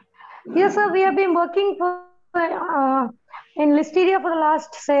go ahead. Yes, sir. We have been working in Listeria for the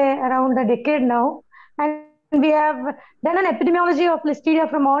last, say, around a decade now. And we have done an epidemiology of Listeria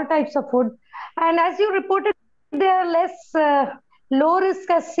from all types of food. And as you reported, they are less low risk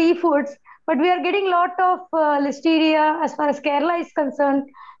as seafoods. But we are getting a lot of Listeria as far as Kerala is concerned,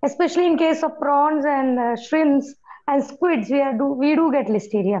 especially in case of prawns and shrimps and squids. We do get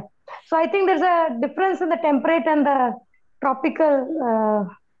Listeria. So I think there's a difference in the temperate and the tropical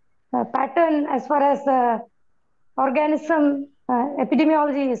pattern as far as the organism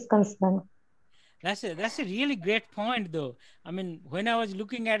epidemiology is concerned. That's a really great point, though. I mean, when I was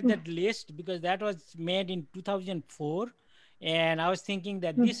looking at that list, because that was made in 2004, and I was thinking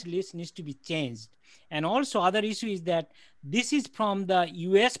that this list needs to be changed. And also, other issue is that this is from the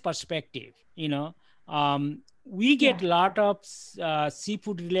US perspective. We get a lot of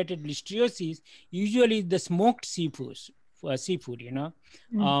seafood-related listeriosis, usually the smoked seafood,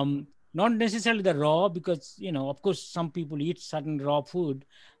 not necessarily the raw, because, of course, some people eat certain raw food.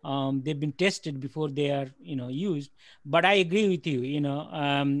 They've been tested before they are, used. But I agree with you,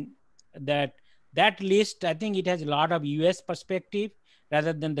 that list, I think it has a lot of US perspective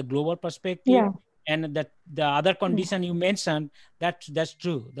rather than the global perspective. Yeah. And that the other condition you mentioned, that's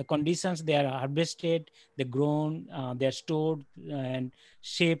true. The conditions, they are harvested, they're grown, they're stored and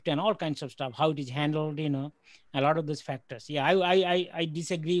shaped and all kinds of stuff, how it is handled, a lot of those factors. Yeah, I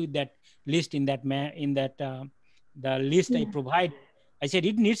disagree with that list in that the list I provide. I said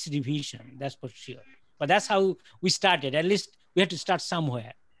it needs revision, that's for sure. But that's how we started. At least we had to start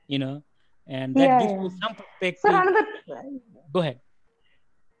somewhere, and that gives you some perspective. So Go ahead.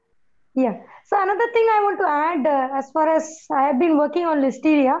 Yeah. So another thing I want to add, as far as I have been working on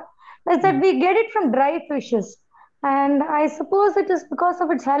Listeria, is that we get it from dry fishes. And I suppose it is because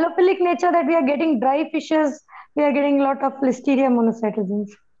of its halophilic nature that we are getting dry fishes. We are getting a lot of Listeria monocytogenes.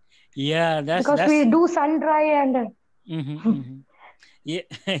 Yeah, because we do sun dry and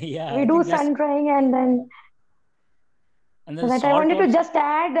yeah, we do sun drying and then that I wanted to just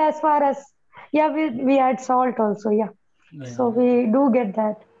add as far as we add salt also. So we do get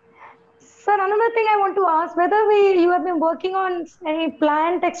that. Sir, another thing I want to ask, whether you have been working on any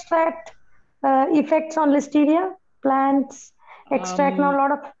plant extract effects on Listeria? Plants extract, now a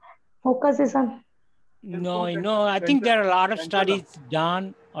lot of focus is on. No, I think there are a lot of studies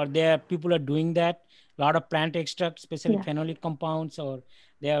done, or people are doing that. A lot of plant extracts, especially phenolic compounds, or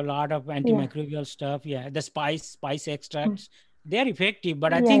there are a lot of antimicrobial stuff. Yeah, the spice extracts, they're effective.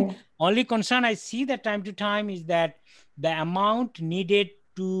 But I think only concern I see that time to time is that the amount needed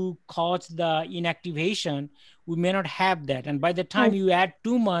to cause the inactivation, we may not have that. And by the time you add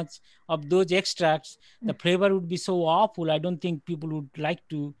too much of those extracts, the flavor would be so awful. I don't think people would like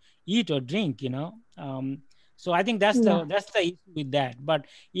to eat or drink, So I think that's the issue with that. But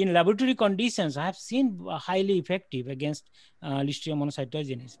in laboratory conditions, I have seen highly effective against Listeria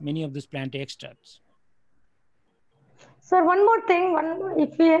monocytogenes, many of those plant extracts. Sir, one more thing,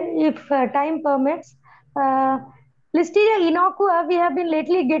 if time permits, Listeria innocua, we have been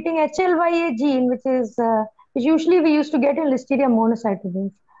lately getting HLYA gene, which usually we used to get in Listeria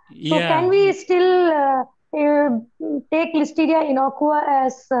monocytogenes. So can we still take Listeria innocua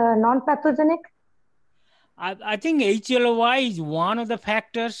as non-pathogenic? I think HLY is one of the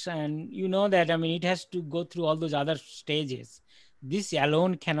factors, and you know that, it has to go through all those other stages. This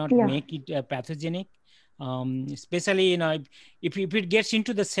alone cannot make it pathogenic. Especially, if it gets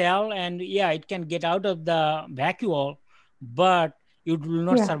into the cell and it can get out of the vacuole, but it will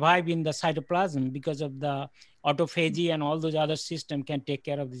not survive in the cytoplasm because of the autophagy and all those other systems can take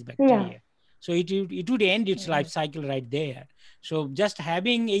care of this bacteria. So it would end its life cycle right there. So just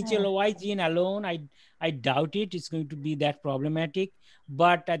having HLY gene alone, I doubt it's going to be that problematic.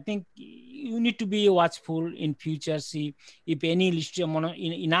 but I think you need to be watchful in future. See if any Listeria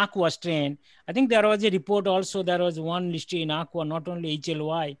in aqua strain. I think there was a report also. There was one Listeria in aqua, not only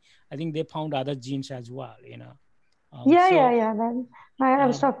HLY. I think they found other genes as well. Yeah. Then I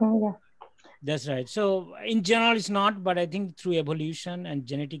was talking. Yeah. That's right. So in general, it's not, but I think through evolution and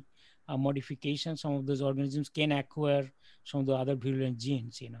genetic modification, some of those organisms can acquire some of the other virulent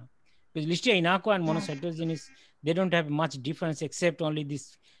genes. Because Listeria inaqua and monocytogenes, they don't have much difference except only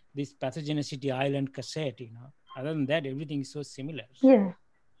this pathogenicity island cassette. Other than that, everything is so similar. Yeah.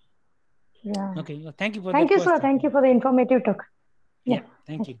 Okay. Well, thank you for that question. Sir. Thank you for the informative talk. Yeah.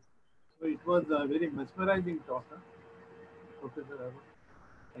 Thank you. So it was a very mesmerizing talk, Professor Arun,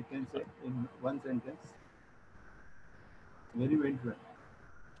 I can say in one sentence. Very well done.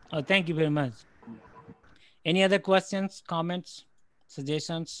 Oh, thank you very much. Any other questions, comments,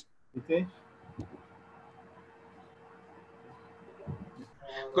 suggestions? Okay.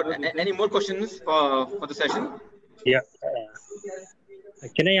 Good. Any more questions for the session? Yeah.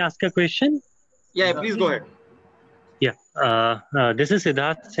 Can I ask a question? Yeah, please go ahead. Yeah. This is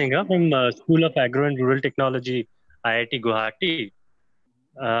Siddharth Singha from School of Agro and Rural Technology, IIT Guwahati.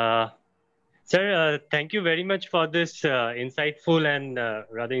 Sir, thank you very much for this insightful and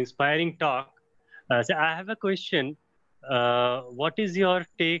rather inspiring talk. So I have a question. What is your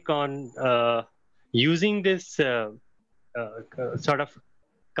take on using this sort of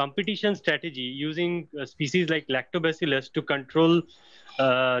competition strategy, using species like lactobacillus to control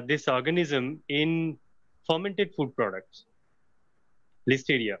this organism in fermented food products,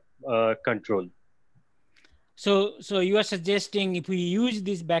 Listeria control? So you are suggesting if we use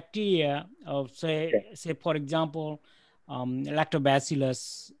this bacteria of say for example,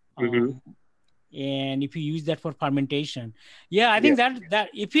 lactobacillus, and if you use that for fermentation, I think that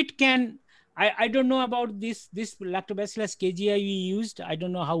if it can, I don't know about this lactobacillus KGI we used. I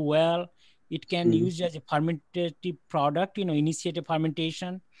don't know how well it can use as a fermentative product, initiate a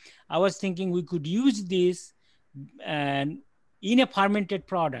fermentation. I was thinking we could use this and in a fermented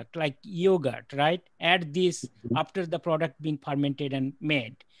product like yogurt, right? Add this after the product being fermented and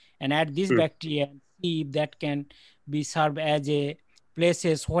made, and add this bacteria and see if that can be served as a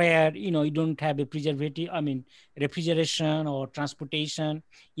places where you don't have a refrigeration or transportation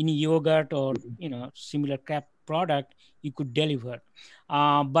in yogurt or similar crap product you could deliver.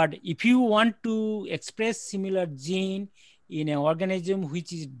 But if you want to express similar gene in an organism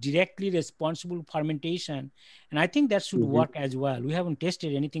which is directly responsible for fermentation, and I think that should work as well. We haven't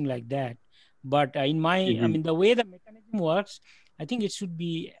tested anything like that, but in my the way the mechanism works, I think it should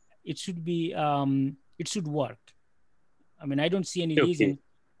work. I don't see any reason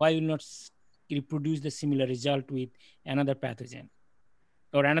why you will not reproduce the similar result with another pathogen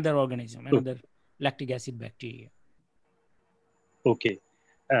or another organism, another lactic acid bacteria. Okay.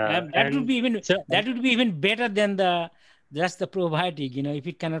 That would be even better than just the probiotic. If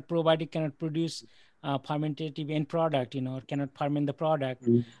it cannot probiotic cannot produce fermentative end product, or cannot ferment the product,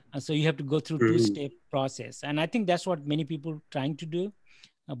 so you have to go through two-step process. And I think that's what many people trying to do.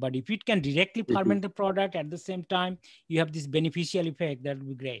 But if it can directly ferment the product at the same time, you have this beneficial effect, that would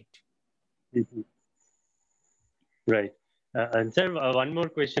be great. Right. And sir, one more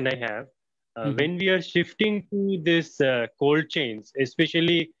question I have. When we are shifting to this cold chains,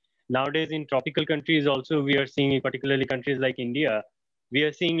 especially nowadays in tropical countries also, we are seeing, particularly countries like India, we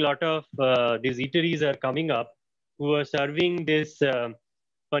are seeing a lot of these eateries are coming up who are serving this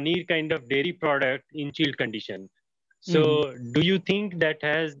paneer kind of dairy product in chilled condition. So do you think that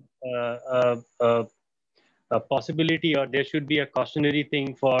has a possibility, or there should be a cautionary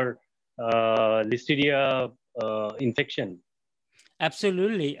thing for Listeria infection?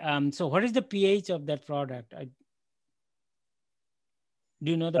 Absolutely. So what is the pH of that product?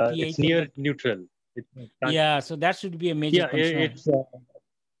 Do you know the pH? It's near neutral. So that should be a major concern. It's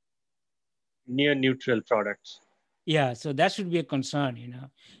near neutral products. Yeah, so that should be a concern,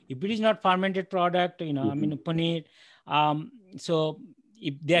 If it is not fermented product, paneer, so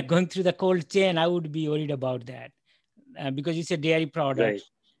if they are going through the cold chain, I would be worried about that because it's a dairy product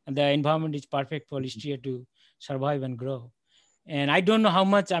and the environment is perfect for Listeria to survive and grow. And I don't know how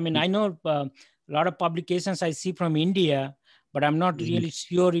much, I know a lot of publications I see from India, but I'm not really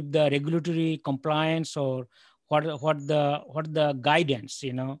sure if the regulatory compliance or what the guidance,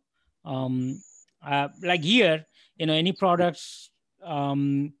 like here, any products,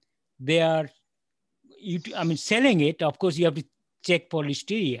 they are, selling it, of course, you have to check for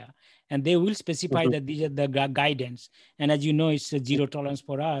Listeria, and they will specify that these are the guidance. And as you know, it's a zero tolerance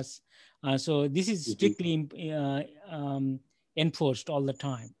for us. So this is strictly enforced all the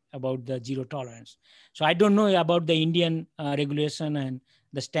time. about the zero tolerance. So I don't know about the Indian regulation and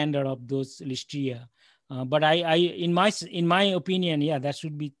the standard of those Listeria. But in my opinion, yeah, that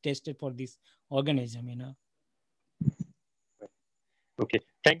should be tested for this organism, you know. Okay.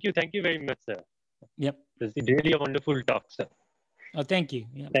 Thank you. Thank you very much, sir. Yep. This is really a wonderful talk, sir. Oh, thank you.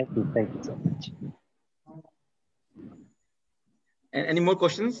 Yeah. Thank you. Thank you so much. Any more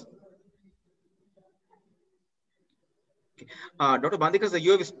questions? Dr. Bandekar, sir,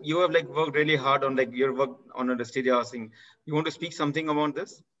 you have like worked really hard on like your work on a Listeria thing. You want to speak something about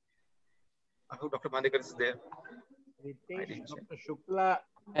this? I hope Dr. Bandekar is there. Dr. Shukla,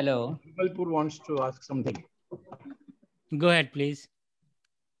 hello, Jabalpur wants to ask something. Go ahead, please.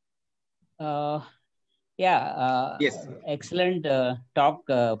 Yes. Excellent talk,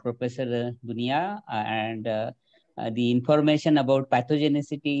 Professor Bhunia, and the information about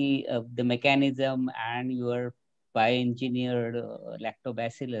pathogenicity of the mechanism and your bioengineered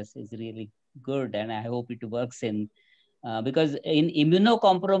lactobacillus is really good, and I hope it works in because in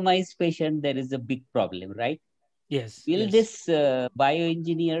immunocompromised patient there is a big problem, right? Yes. Will this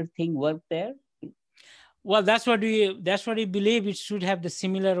bioengineered thing work there? Well, that's what we believe. It should have the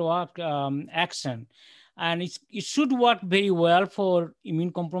similar work action, and it should work very well for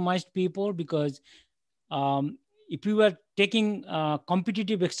immune compromised people, because if we were taking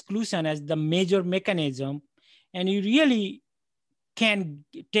competitive exclusion as the major mechanism, and you really can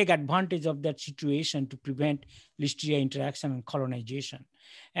take advantage of that situation to prevent Listeria interaction and colonization.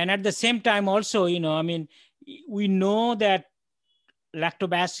 And at the same time also, you know, I mean, we know that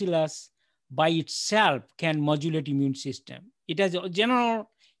lactobacillus by itself can modulate immune system. It has a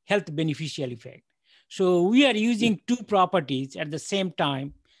general health beneficial effect. So we are using two properties at the same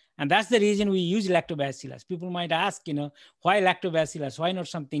time. And that's the reason we use lactobacillus. People might ask, you know, why lactobacillus? Why not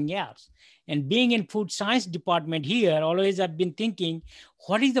something else? And being in food science department here, always I've been thinking,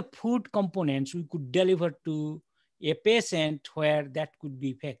 what is the food components we could deliver to a patient where that could be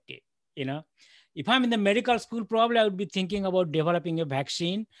effective, you know? If I'm in the medical school, probably I would be thinking about developing a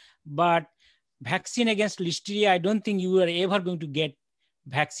vaccine, but vaccine against Listeria, I don't think you are ever going to get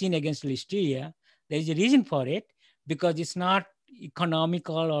vaccine against Listeria. There is a reason for it, because it's not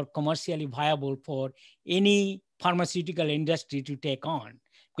economical or commercially viable for any pharmaceutical industry to take on,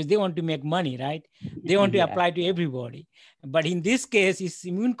 because they want to make money, right? They want to apply to everybody. But in this case, it's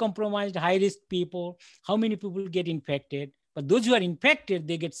immune compromised, high risk people. How many people get infected? But those who are infected,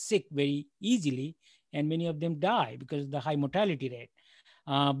 they get sick very easily, and many of them die because of the high mortality rate.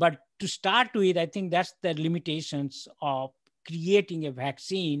 But to start with, I think that's the limitations of creating a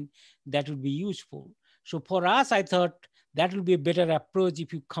vaccine that would be useful. So for us, I thought that would be a better approach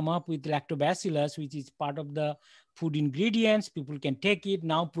if you come up with lactobacillus, which is part of the food ingredients. People can take it.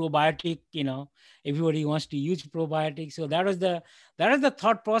 Now probiotic, you know, everybody wants to use probiotics. So that was the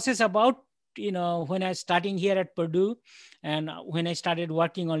thought process about, you know, when I was starting here at Purdue, and when I started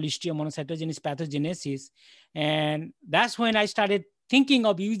working on Listeria monocytogenes pathogenesis. And that's when I started thinking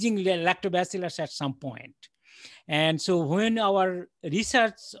of using lactobacillus at some point. And so when our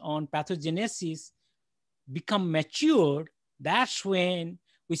research on pathogenesis become matured, that's when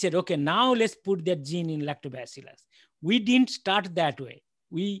we said, okay, now let's put that gene in lactobacillus. We didn't start that way.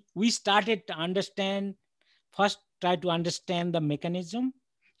 We started to understand, first try to understand the mechanism.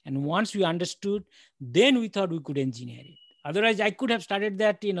 And once we understood, then we thought we could engineer it. Otherwise, I could have started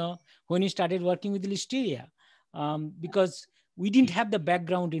that, you know, when we started working with Listeria, because we didn't have the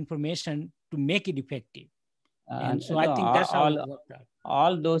background information to make it effective. And so I think that's how it worked out.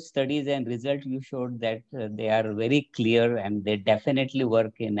 All those studies and results you showed that they are very clear, and they definitely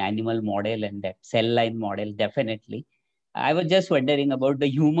work in animal model and that cell line model, definitely. I was just wondering about the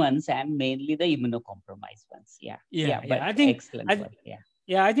humans and mainly the immunocompromised ones. But I think excellent work.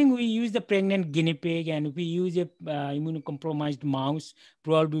 Yeah, I think we use the pregnant guinea pig, and if we use a immunocompromised mouse,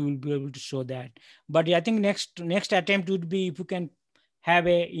 probably we'll be able to show that. But I think next attempt would be if we can have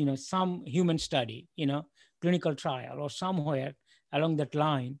a, you know, some human study, you know, clinical trial or somewhere along that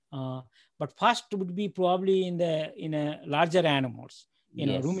line. But first would be probably in a larger animals, you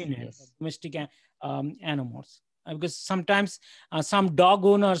know, ruminants, domestic animals. Because sometimes some dog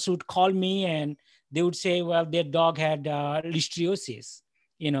owners would call me and they would say, well, their dog had listeriosis,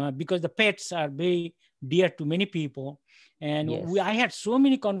 you know, because the pets are very dear to many people. And I had so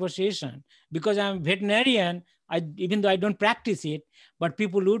many conversations because I'm veterinarian. Even though I don't practice it, but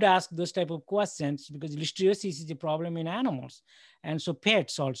people would ask those type of questions because listeriosis is a problem in animals. And so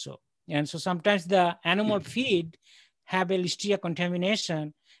pets also. And so sometimes the animal feed have a Listeria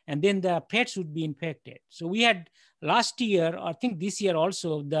contamination, and then the pets would be infected. So we had last year, I think this year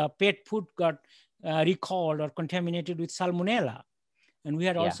also, the pet food got recalled or contaminated with salmonella. and we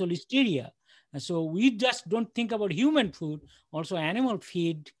had Yeah. also Listeria. And so we just don't think about human food, also animal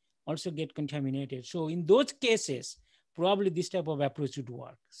feed also get contaminated. So in those cases, probably this type of approach would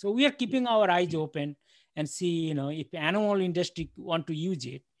work. So we are keeping our eyes open and see, if animal industry want to use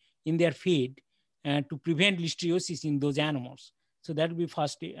it in their feed to prevent listeriosis in those animals. So that would be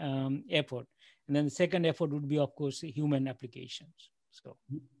first effort. And then the second effort would be, of course, human applications. So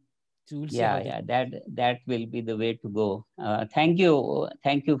we'll see how that will be the way to go. Thank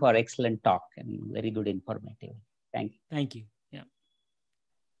you for excellent talk and very good informative. Thank you. Yeah.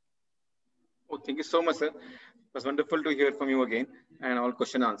 Oh, thank you so much, sir. It was wonderful to hear from you again and all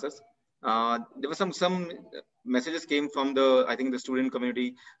question answers. There were some messages came from I think the student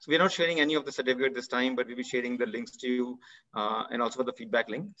community. So we're not sharing any of the certificate this time, but we'll be sharing the links to you and also for the feedback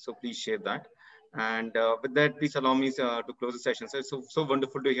link. So please share that. And with that, please allow me to close the session. So it's so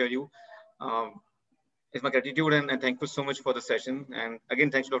wonderful to hear you. It's my gratitude and thank you so much for the session. And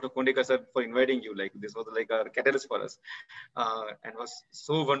again, thanks to Dr. Kondekar sir for inviting you. Like this was like a catalyst for us, and was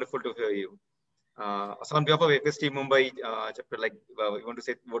so wonderful to hear you. So on behalf of FST Mumbai chapter, we want to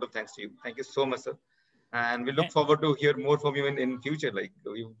say a word of thanks to you. Thank you so much, sir. And we look forward to hear more from you in future. Like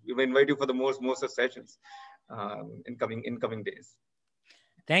we will invite you for the more sessions in coming days.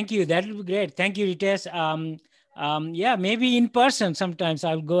 Thank you. That will be great. Thank you, Ritesh. Yeah, maybe in person sometimes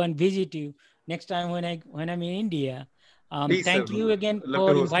I'll go and visit you next time when I'm in India. Please, thank sir, you again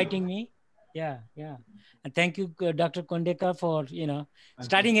for inviting me. Yeah. And thank you, Dr. Kondekar, for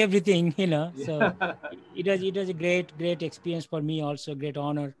starting everything. So it was a great experience for me. Also, great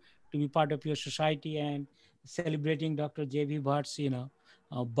honor to be part of your society and celebrating Dr. J.B. Bhatt's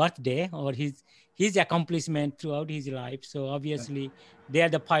birthday or his accomplishment throughout his life. So obviously they are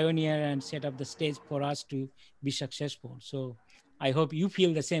the pioneer and set up the stage for us to be successful. So I hope you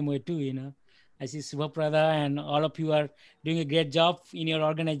feel the same way too. I see Subhaprada and all of you are doing a great job in your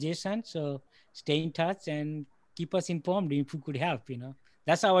organization. So stay in touch and keep us informed if we could help.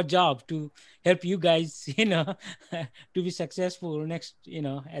 That's our job, to help you guys, to be successful next,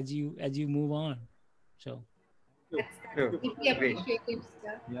 as you move on. So That's deeply appreciative,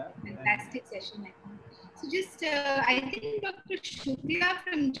 sir. Yeah. Fantastic session, I think. So just, I think Dr. Shukla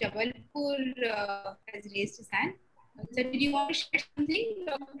from Jabalpur has raised his hand. So did you want to share something,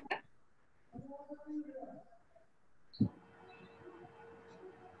 Dr.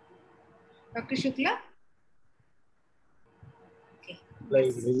 Dr. Shukla? Okay.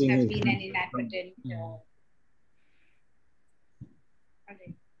 This has been an inadvertent. All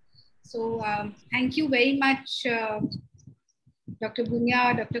right. So thank you very much, Dr.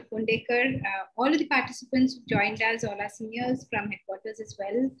 Bhunia, Dr. Kondekar, all of the participants who joined us, all our seniors from headquarters as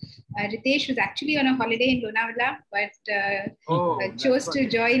well. Ritesh was actually on a holiday in Lonavala, but chose to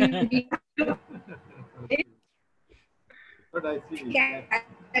join. But I see.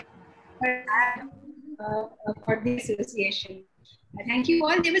 For the association. Thank you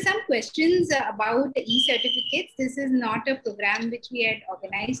all. There were some questions about the e-certificates. This is not a program which we had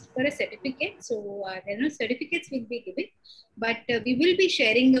organized for a certificate. So there are no certificates we'll be giving, but we will be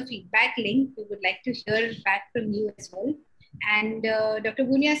sharing a feedback link. We would like to hear back from you as well. And Dr.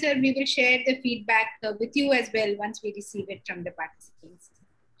 Bhunia sir, we will share the feedback with you as well once we receive it from the participants.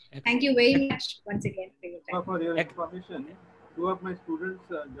 Thank you very much once again for your time. For your information, 2 of my students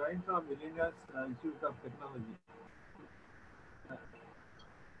joined from Illinois Institute of Technology.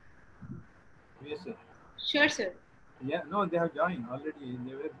 Yes, sir. Sure, sir. Yeah, no, they have joined already.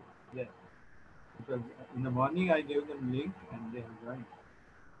 They were there. Because in the morning I gave them link and they have joined.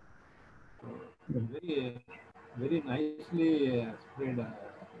 So very nicely spread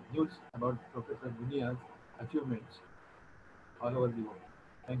news about Professor Bhunia's achievements all over the world.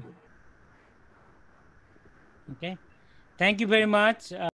 Thank you. Okay. Thank you very much.